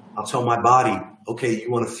 I'll tell my body, okay, you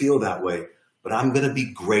want to feel that way, but I'm going to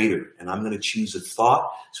be greater, and I'm going to choose a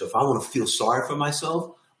thought. So if I want to feel sorry for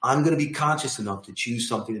myself, I'm going to be conscious enough to choose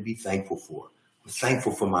something to be thankful for. I'm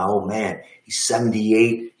thankful for my old man. He's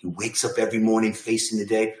 78. He wakes up every morning facing the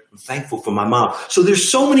day. I'm thankful for my mom. So there's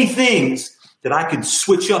so many things that I could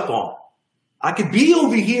switch up on. I could be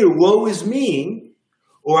over here, woe is me,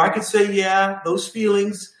 or I could say, yeah, those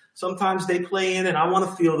feelings, sometimes they play in and I want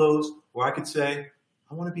to feel those. Or I could say,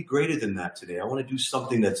 I want to be greater than that today. I want to do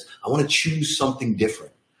something I want to choose something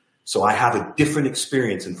different. So I have a different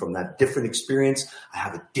experience. And from that different experience, I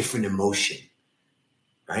have a different emotion,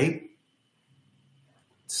 right?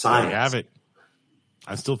 Science. There you have it.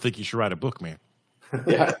 I still think you should write a book, man.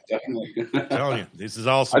 Yeah, definitely. I'm telling you, this is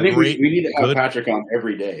also. I think great, we need to have Patrick on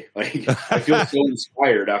every day. Like, I feel so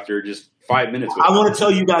inspired after just 5 minutes. I want to tell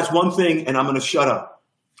you guys one thing, and I'm going to shut up.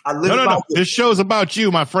 No. This show's about you,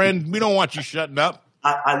 my friend. We don't want you shutting up.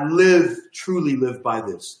 I truly live by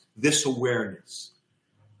this awareness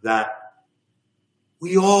that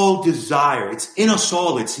we all desire. It's in us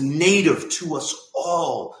all. It's native to us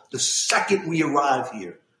all. The second we arrive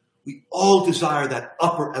here, we all desire that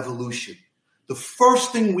upper evolution. The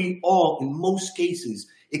first thing we all, in most cases,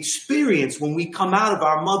 experience when we come out of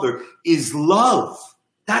our mother is love.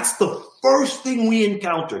 That's the first thing we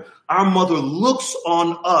encounter. Our mother looks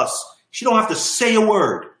on us. She don't have to say a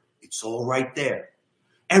word. It's all right there.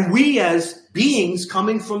 And we as beings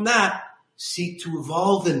coming from that seek to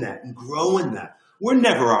evolve in that and grow in that. We're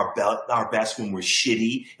never our best when we're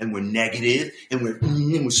shitty and we're negative and we're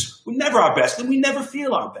never our best and we never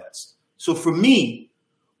feel our best. So for me,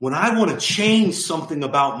 when I want to change something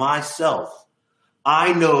about myself,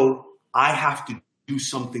 I know I have to do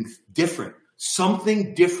something different.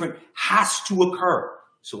 Something different has to occur.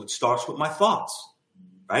 So it starts with my thoughts,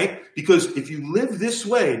 right? Because if you live this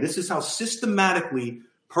way, this is how systematically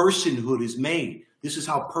personhood is made. This is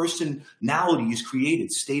how personality is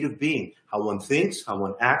created, state of being, how one thinks, how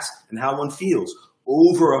one acts, and how one feels.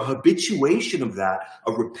 Over a habituation of that,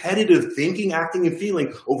 a repetitive thinking, acting, and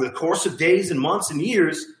feeling over the course of days and months and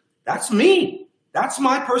years, that's me. That's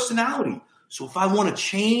my personality. So if I want to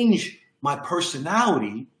change my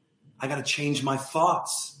personality, I got to change my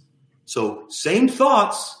thoughts. So same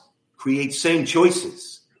thoughts create same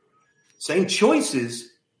choices. Same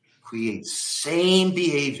choices create same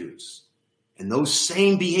behaviors. And those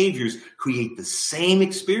same behaviors create the same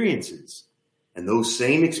experiences. And those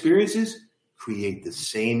same experiences create the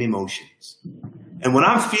same emotions. And when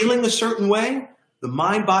I'm feeling a certain way, the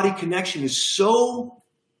mind-body connection is so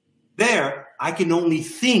there, I can only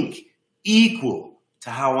think equal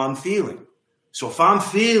to how I'm feeling. So if I'm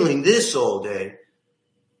feeling this all day,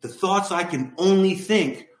 the thoughts I can only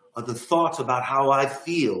think are the thoughts about how I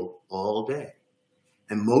feel all day.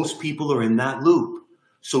 And most people are in that loop.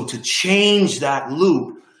 So to change that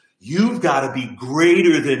loop, you've got to be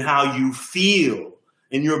greater than how you feel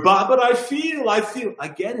in your body. But I feel, I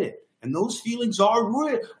get it. And those feelings are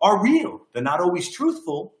real. They're not always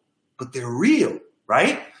truthful, but they're real,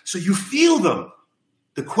 right? So you feel them.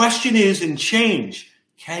 The question is in change,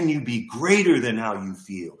 can you be greater than how you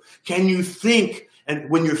feel? Can you think,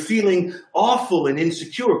 and when you're feeling awful and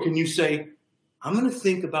insecure, can you say, I'm going to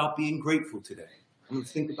think about being grateful today. I'm going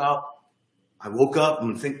to think about, I woke up,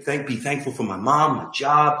 I'm going to be thankful for my mom, my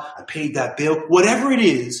job, I paid that bill. Whatever it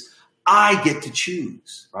is, I get to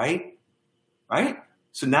choose, right? Right?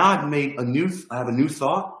 So now I have a new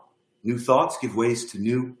thought. New thoughts give ways to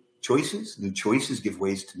new choices. New choices give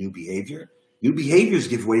ways to new behavior. New behaviors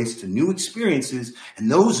give ways to new experiences.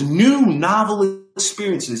 And those new novel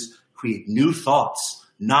experiences create new thoughts,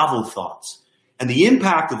 novel thoughts. And the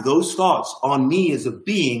impact of those thoughts on me as a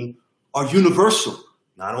being are universal.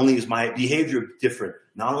 Not only is my behavior different,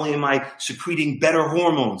 not only am I secreting better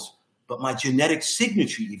hormones, but my genetic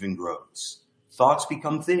signature even grows. Thoughts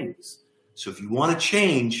become things. So if you want to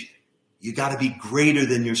change, you got to be greater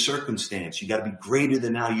than your circumstance. You got to be greater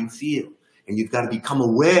than how you feel. And you've got to become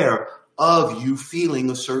aware of you feeling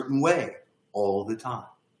a certain way all the time.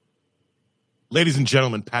 Ladies and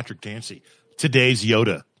gentlemen, Patrick Dancy, today's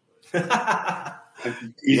Yoda.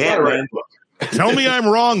 Yeah, man. Tell me I'm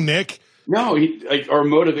wrong, Nick. No, our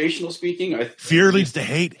motivational speaking. Fear leads to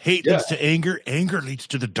hate. Hate leads to anger. Anger leads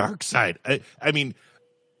to the dark side. I mean,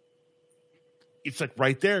 it's like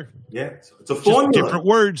right there. Yeah, it's a formula. Just different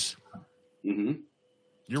words. Mm-hmm.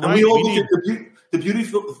 You're and right. We all get the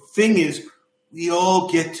beautiful thing is we all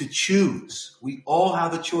get to choose. We all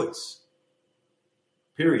have a choice.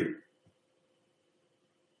 Period.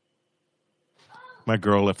 My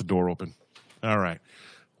girl left the door open. All right.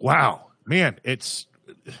 Wow. Man, it's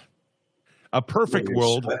a perfect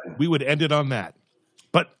world. We would end it on that.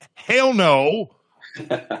 But hell no.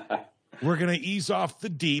 We're going to ease off the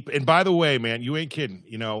deep. And by the way, man, you ain't kidding.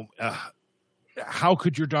 You know, how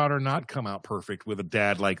could your daughter not come out perfect with a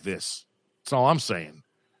dad like this? That's all I'm saying.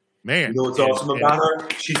 Man. You know what's awesome about her?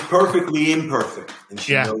 She's perfectly imperfect. And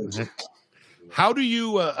she knows it. How do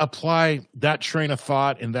you apply that train of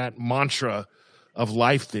thought and that mantra of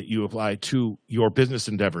life that you apply to your business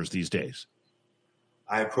endeavors these days?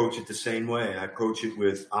 I approach it the same way. I approach it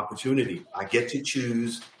with opportunity. I get to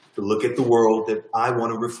choose to look at the world that I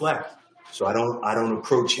want to reflect. So I don't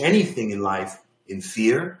approach anything in life in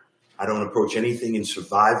fear. I don't approach anything in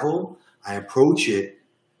survival. I approach it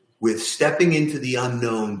with stepping into the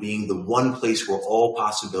unknown being the one place where all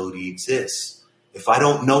possibility exists. If I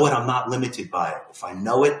don't know it, I'm not limited by it. If I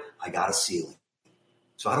know it, I got a ceiling.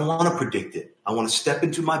 So I don't want to predict it. I want to step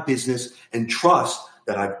into my business and trust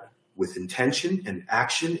that with intention and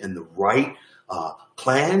action and the right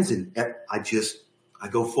plans, and I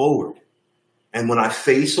go forward. And when I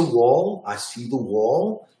face a wall, I see the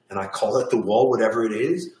wall, and I call it the wall, whatever it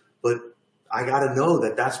is. But I got to know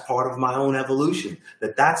that that's part of my own evolution,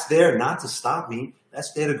 that's there not to stop me.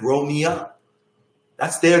 That's there to grow me up.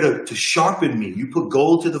 That's there to sharpen me. You put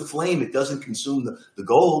gold to the flame, it doesn't consume the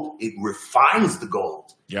gold. It refines the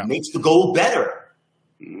gold. Yeah. It makes the gold better.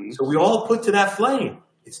 Mm-hmm. So we all put to that flame.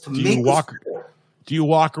 It's to make us better. Do you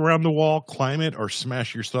walk around the wall, climb it, or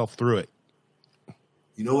smash yourself through it?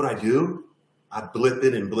 You know what I do? I blip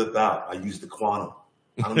in and blip out. I use the quantum.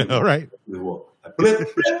 I don't All right. I blip,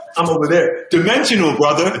 I'm over there. Dimensional,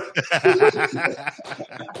 brother.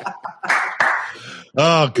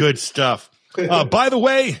 Oh, good stuff. By the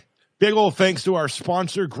way, big old thanks to our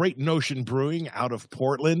sponsor, Great Notion Brewing out of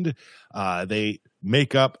Portland. They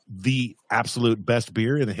make up the absolute best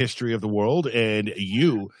beer in the history of the world, and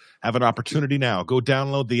you have an opportunity now. Go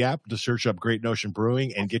download the app to search up Great Notion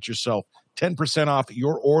Brewing and get yourself 10% off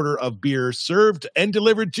your order of beer served and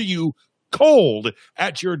delivered to you cold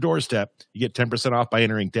at your doorstep. You get 10% off by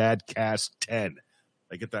entering Dadcast 10.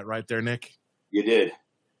 I get that right there, Nick? You did.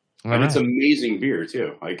 And it's amazing beer,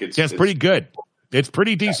 too. It's pretty good. It's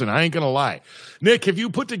pretty decent. I ain't going to lie. Nick, have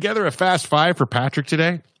you put together a Fast Five for Patrick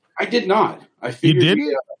today? I did not. I figured you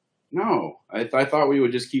didn't? No. I thought we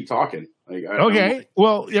would just keep talking. Okay.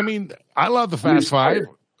 Well, I mean, I love the Fast Five.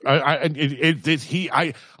 I'm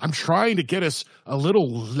trying to get us a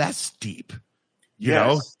little less deep. You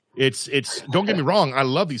know? It's. Don't get me wrong. I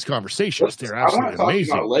love these conversations. They're absolutely amazing. I want to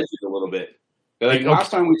talk about Legend a little bit.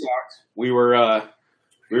 Last time we talked, we were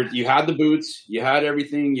you had the boots, you had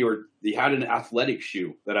everything. You had an athletic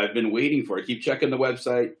shoe that I've been waiting for. I keep checking the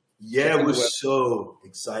website. Yeah, we're so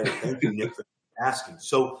excited. Thank you, Nick, for asking.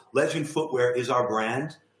 So Legend Footwear is our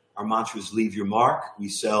brand. Our mantra is leave your mark. We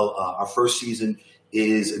sell our first season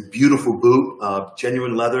is a beautiful boot,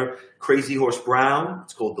 genuine leather, Crazy Horse Brown.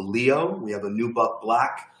 It's called the Leo. We have a Nubuck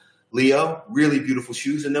Black Leo, really beautiful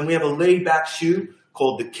shoes. And then we have a laid back shoe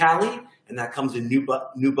called the Cali, and that comes in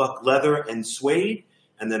Nubuck leather and suede,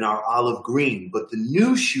 and then our olive green. But the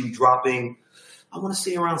new shoe dropping, I want to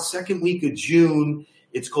say around second week of June,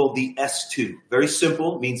 it's called the S2. Very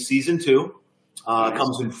simple, means season 2. It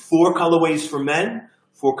comes in 4 colorways for men,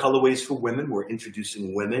 4 colorways for women. We're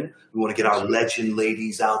introducing women. We want to get our legend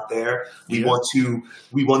ladies out there. We want to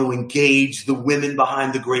engage the women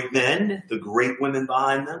behind the great men, the great women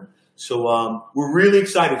behind them. So we're really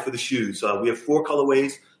excited for the shoes. We have 4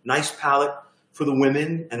 colorways, nice palette for the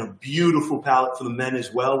women, and a beautiful palette for the men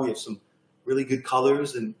as well. We have some really good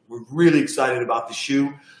colors, and we're really excited about the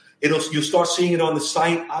shoe. You'll start seeing it on the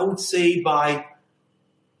site, I would say, by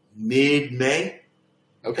mid-May.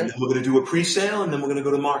 Okay. And then we're going to do a pre-sale, and then we're going to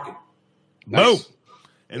go to market. Nice. Boom.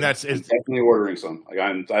 And it's definitely ordering some. Like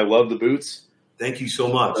I love the boots. Thank you so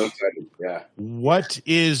much. So excited. Yeah. What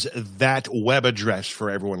is that web address for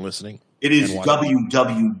everyone listening? It is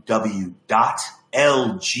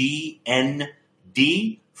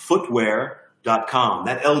www.lgnDfootwear.com.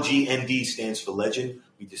 That LGND stands for legend.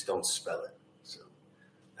 We just don't spell it. So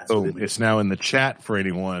that's boom. It's now in the chat for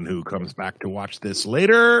anyone who comes back to watch this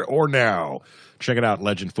later or now. Check it out,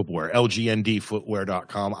 Legend Footwear,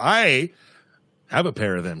 LGNDfootwear.com. I have a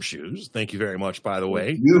pair of them shoes. Thank you very much, by the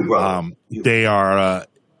way. You, bro. They are,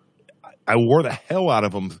 I wore the hell out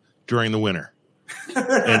of them during the winter.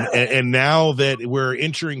 and now that we're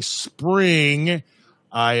entering spring,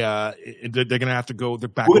 they're going to have to go. They're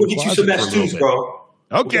back. We're going to get you some S2s, bro.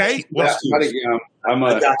 Okay. Well, I'm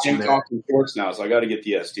a tank top and shorts now, so I got to get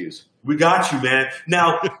the S2s. We got you, man.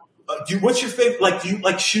 Now, what's your favorite? Like, do you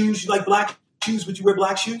like shoes? You like black shoes? Would you wear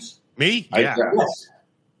black shoes? Me? Yeah. Yes.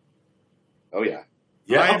 Oh, yeah.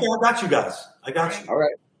 Yeah, okay, I got you guys. I got you. All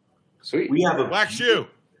right. Sweet. We have a black shoe.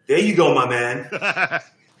 There you go, my man.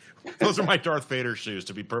 Those are my Darth Vader shoes,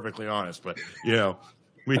 to be perfectly honest. But, I've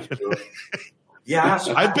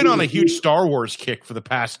been on a huge Star Wars kick for the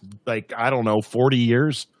past, 40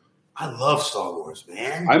 years. I love Star Wars,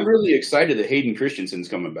 man. I'm really excited that Hayden Christensen's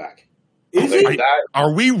coming back.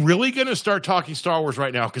 Are we really going to start talking Star Wars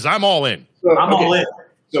right now? Because I'm all in. I'm all in.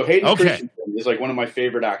 So Hayden Christensen is like one of my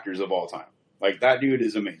favorite actors of all time. Like, that dude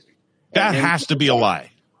is amazing. That has to be a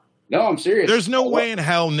lie. No, I'm serious. There's no way in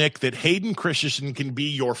hell, Nick, that Hayden Christensen can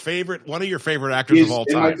be one of your favorite actors of all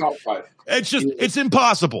time. In my top 5. It's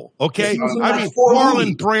impossible. Okay,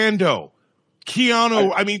 Marlon Brando,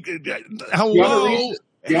 Keanu. Hello,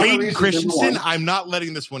 Hayden Christensen. I'm not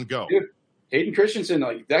letting this one go. Dude, Hayden Christensen,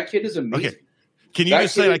 that kid is amazing. Okay. Can you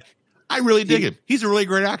just say I really dig him? He's a really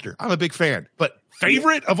great actor. I'm a big fan. But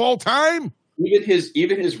favorite of all time? Even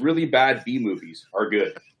his really bad B movies are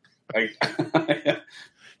good.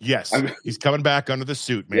 Yes, he's coming back under the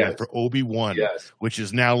suit, man, for Obi-Wan, which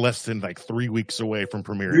is now less than 3 weeks away from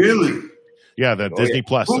premiering. Really? Yeah, the Disney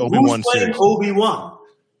Plus Obi-Wan series. Who's playing Obi-Wan?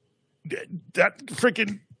 That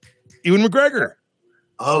freaking Ewan McGregor.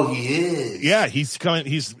 Oh, he is. Yeah, he's coming.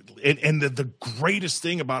 And the greatest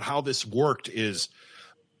thing about how this worked is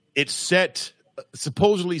it's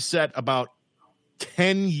supposedly set about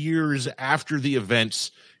 10 years after the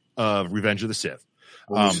events of Revenge of the Sith.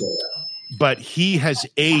 But he has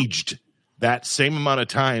aged that same amount of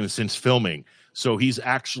time since filming. So he's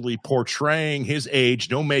actually portraying his age,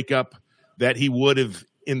 no makeup, that he would have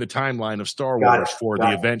in the timeline of Star Wars for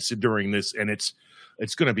the events during this. And it's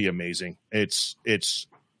going to be amazing.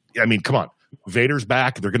 Come on. Vader's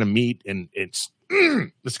back. They're going to meet, and it's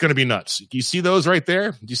going to be nuts. Do you see those right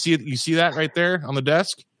there? You see that right there on the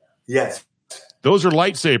desk? Yes. Those are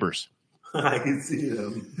lightsabers. I can see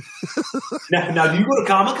them. Now, do you go to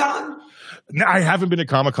Comic-Con? No, I haven't been to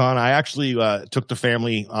Comic-Con. I actually took the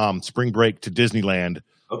family spring break to Disneyland.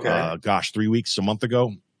 Okay. 3 weeks, a month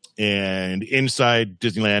ago. And inside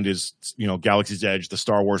Disneyland is, Galaxy's Edge, the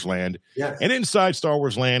Star Wars land. Yes. And inside Star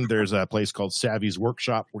Wars land, there's a place called Savvy's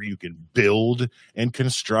Workshop where you can build and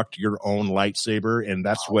construct your own lightsaber. And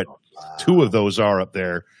that's what 2 of those are up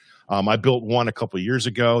there. I built one a couple of years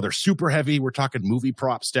ago. They're super heavy. We're talking movie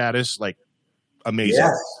prop status, amazing.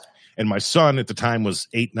 Yes. And my son at the time was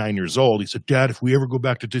 8-9 years old. He said, "Dad, if we ever go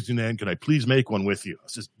back to Disneyland, can I please make one with you?" I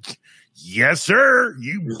said, "Yes, sir.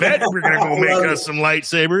 You bet we're going to go make us some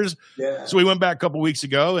lightsabers." Yeah. So we went back a couple weeks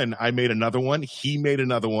ago, and I made another one. He made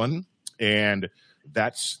another one, and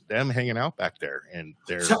that's them hanging out back there. And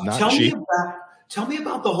they're not cheap. Tell me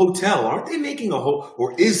about the hotel. Aren't they making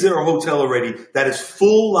or is there a hotel already that is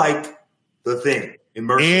full like the thing?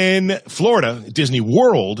 Immersive? In Florida, Disney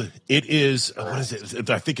World, it is, what is it?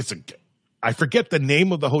 I think I forget the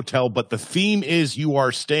name of the hotel, but the theme is you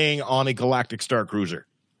are staying on a Galactic Star Cruiser.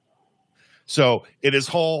 So it is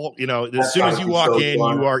whole, as soon as you walk in,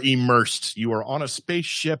 you are immersed. You are on a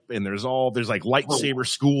spaceship, and there's lightsaber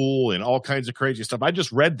school and all kinds of crazy stuff. I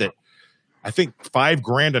just read that I think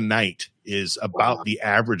 $5,000 a night is about the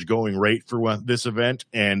average going rate for this event,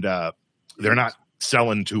 and they're not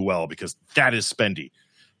selling too well because that is spendy.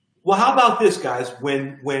 Well, how about this, guys?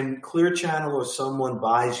 When Clear Channel or someone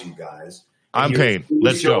buys you guys, I'm paying.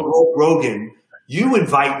 Let's go. Rogan, you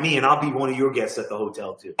invite me, and I'll be one of your guests at the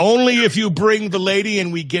hotel too. Only if you bring the lady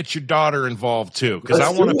and we get your daughter involved too, because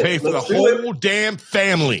I want to pay for the whole damn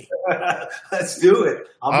family. Let's do it.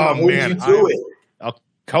 I'm hold you to it.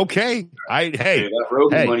 Okay. That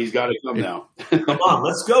Rogan money's got to come now. Come on,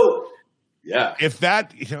 let's go. Yeah. If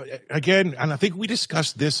that, again, and I think we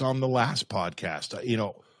discussed this on the last podcast,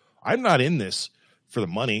 I'm not in this for the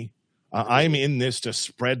money. I'm in this to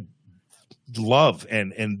spread love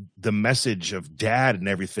and the message of dad and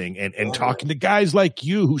everything, and talking to guys like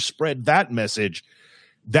you who spread that message.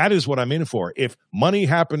 That is what I'm in for. If money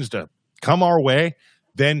happens to come our way,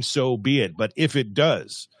 then so be it. But if it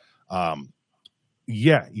does,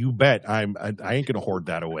 yeah, you bet. I ain't gonna hoard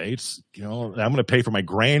that away. It's, I'm gonna pay for my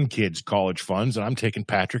grandkids' college funds, and I'm taking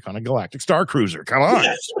Patrick on a Galactic Star Cruiser. Come on,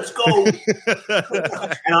 yes, let's go.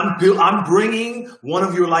 And I'm bringing one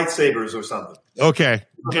of your lightsabers or something. Okay,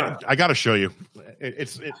 I got to show you.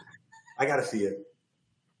 I got to see it.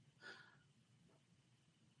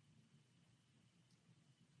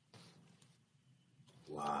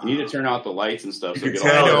 Wow. You need to turn out the lights and stuff. I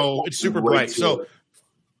know it's super bright. So,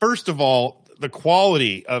 first of all, the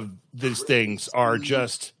quality of these things are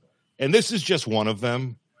just, and this is just one of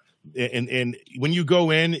them. And when you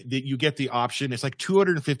go in, you get the option. It's like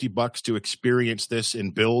 $250 to experience this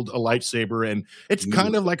and build a lightsaber. And it's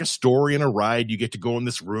kind of like a story and a ride. You get to go in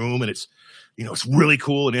this room, and it's, it's really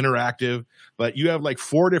cool and interactive. But you have like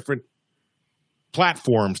 4 different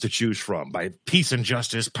platforms to choose from, by peace and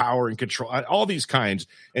justice, power and control, all these kinds.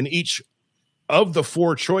 And each of the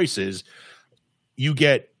 4 choices, you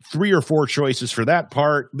get 3 or 4 choices for that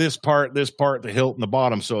part, the hilt, and the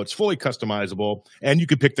bottom. So it's fully customizable, and you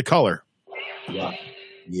can pick the color. Yeah,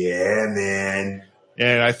 man.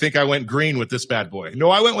 And I think I went green with this bad boy. No,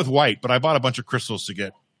 I went with white, but I bought a bunch of crystals to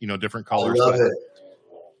get, different colors. I love it.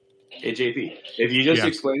 Hey, JP, if you just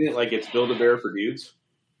explain it like it's Build-A-Bear for dudes.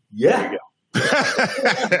 Yeah.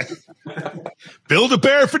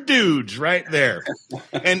 Build-A-Bear for dudes right there.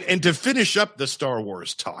 And to finish up the Star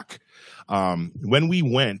Wars talk, when we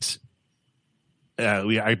went,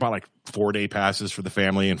 I bought like 4-day passes for the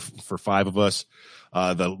family and for 5 of us.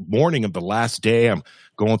 The morning of the last day, I'm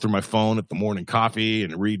going through my phone at the morning coffee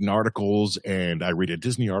and reading articles, and I read a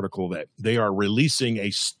Disney article that they are releasing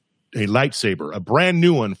a lightsaber, a brand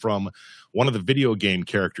new one from one of the video game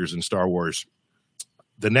characters in Star Wars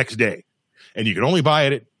the next day. And you can only buy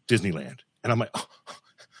it at Disneyland. And I'm like,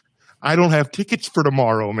 I don't have tickets for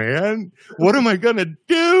tomorrow, man. What am I going to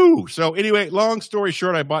do? So anyway, long story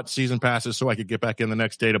short, I bought season passes so I could get back in the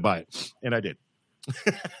next day to buy it. And I did.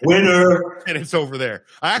 Winner. And it's over there.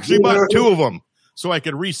 I actually bought 2 of them so I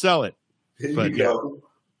could resell it. But yeah.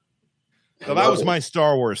 So that was my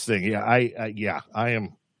Star Wars thing. Yeah, I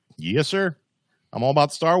am. Yes, sir. I'm all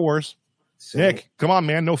about Star Wars. Nick, come on,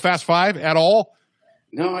 man. No Fast 5 at all?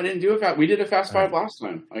 No, I didn't do it. We did a Fast 5 last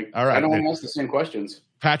time. All right. I don't want to ask the same questions.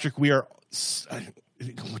 Patrick,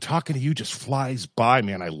 talking to you just flies by,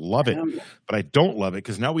 man. I love it, but I don't love it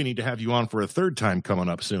because now we need to have you on for a 3rd time coming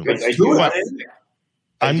up soon.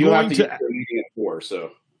 I'm going to get a meeting at 4.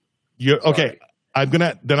 So okay. I'm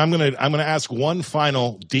gonna ask one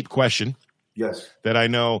final deep question. Yes, that I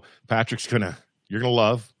know Patrick's you're gonna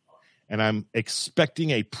love, and I'm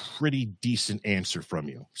expecting a pretty decent answer from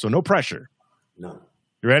you. So no pressure. No.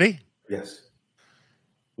 You ready? Yes.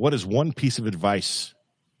 What is one piece of advice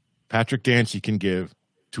Patrick Dancy can give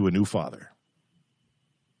to a new father?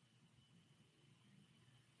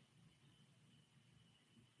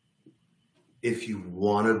 If you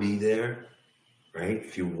want to be there, right?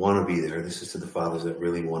 If you want to be there, this is to the fathers that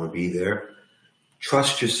really want to be there.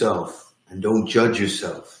 Trust yourself and don't judge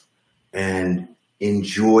yourself, and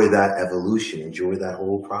enjoy that evolution. Enjoy that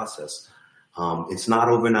whole process. It's not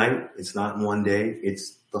overnight. It's not in one day.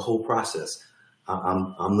 It's the whole process.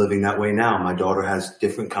 I'm living that way now. My daughter has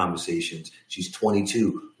different conversations. She's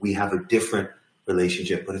 22. We have a different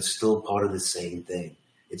relationship, but it's still part of the same thing.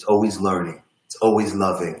 It's always learning. It's always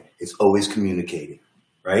loving. It's always communicating,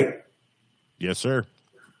 right? Yes, sir.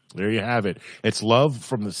 There you have it. It's love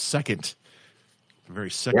from the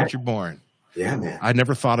very second you're born. Yeah, man. I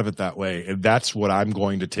never thought of it that way. And that's what I'm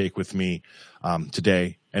going to take with me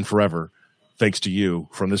today and forever, thanks to you,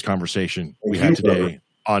 from this conversation we had today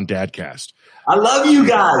on Dadcast. I love you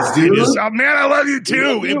guys, dude. Man, I love you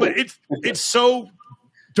too. It's so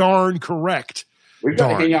darn correct.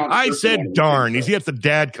 Darn. I said darn. He's got the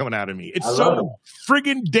dad coming out of me. It's so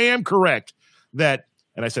friggin' damn correct that,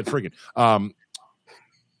 and I said friggin',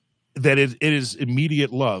 that it is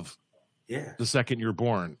immediate love. Yeah. The second you're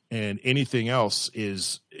born, and anything else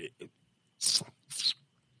it's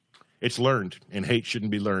learned, and hate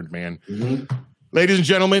shouldn't be learned, man. Mm-hmm. Ladies and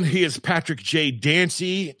gentlemen, he is Patrick J.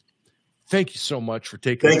 Dancy. Thank you so much for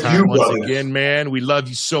taking the time once again, man. We love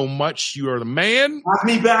you so much. You are the man. Have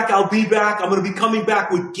me back. I'll be back. I'm going to be coming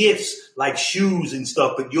back with gifts like shoes and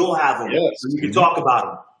stuff, but you'll have them. Yes. So you can talk about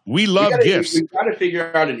them. We love gifts. We've got to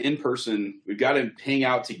figure out an in-person. We've got to hang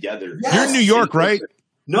out together. Yes. You're in New York, right?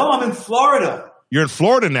 No, I'm in Florida. You're in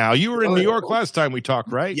Florida now. You were in New York last time we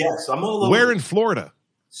talked, right? Yes, I'm all over. Where in Florida?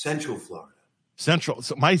 Central Florida. Central.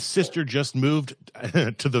 So my sister just moved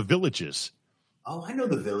to the Villages. Oh, I know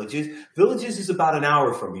the Villages. Villages is about an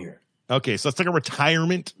hour from here. Okay, so it's like a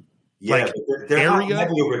retirement they're area.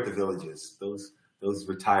 heavy over at the Villages. Those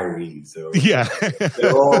retirees. So yeah,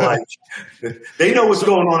 they're all like they know what's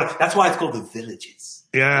going on. That's why it's called the Villages.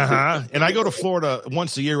 Yeah, and I go to Florida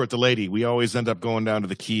once a year with the lady. We always end up going down to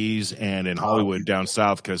the Keys and in Hollywood down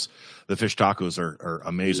south because the fish tacos are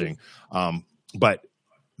amazing. But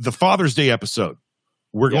the Father's Day episode,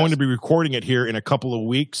 we're going to be recording it here in a couple of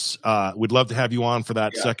weeks. We'd love to have you on for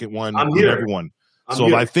that second one with everyone.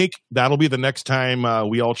 I think that'll be the next time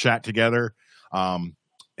we all chat together. And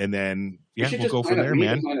then, we'll go from there, man. We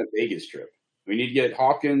need to plan a Vegas trip. We need to get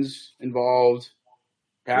Hawkins involved,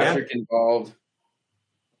 Patrick involved.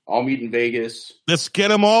 All meet in Vegas. Let's get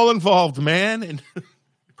them all involved, man. And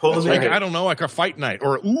I don't know, like a fight night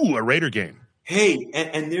or a Raider game. Hey,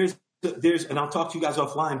 and there's and I'll talk to you guys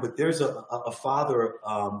offline, but there's a father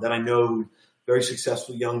that I know, very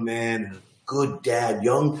successful young man, good dad,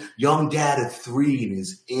 young dad of 3 and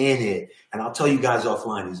is in it. And I'll tell you guys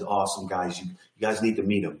offline, he's awesome, guys. You guys need to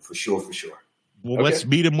meet him for sure. Well, let's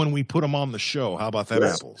meet him when we put him on the show. How about that,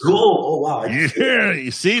 Apples? Cool. Oh, wow. Yeah, you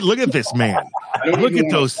see? Look at this man. Look at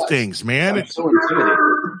those things, man. I'm so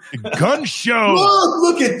intimidated. Gun show.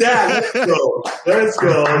 Look at that. Let's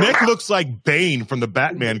go. Nick looks like Bane from the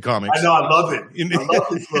Batman comics. I know. I love it. I love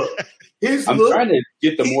his look. I'm trying to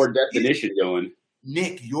get the more definition going.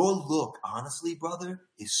 Nick, your look, honestly, brother,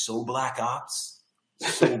 is so Black Ops.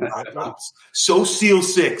 So SEAL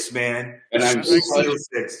 6, man. And I'm so SEAL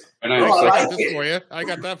 6. And I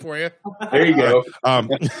got that for you. There you go.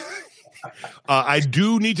 I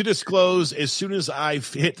do need to disclose, as soon as I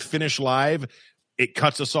hit finish live, it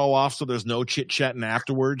cuts us all off, so there's no chit-chatting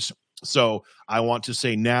afterwards. So I want to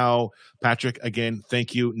say now, Patrick, again,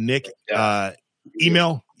 thank you. Nick,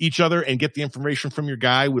 email each other and get the information from your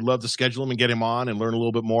guy. We'd love to schedule him and get him on and learn a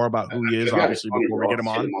little bit more about who he is, obviously, before we get him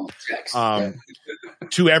on.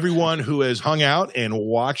 To everyone who has hung out and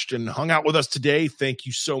watched and hung out with us today, thank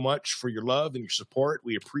you so much for your love and your support.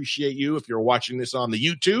 We appreciate you. If you're watching this on the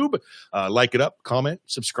YouTube, like it up, comment,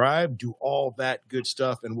 subscribe, do all that good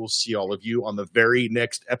stuff, and we'll see all of you on the very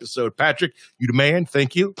next episode. Patrick, you the man.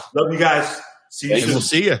 Thank you. Love you guys. See you soon. We'll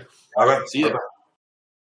see you. All right. See you.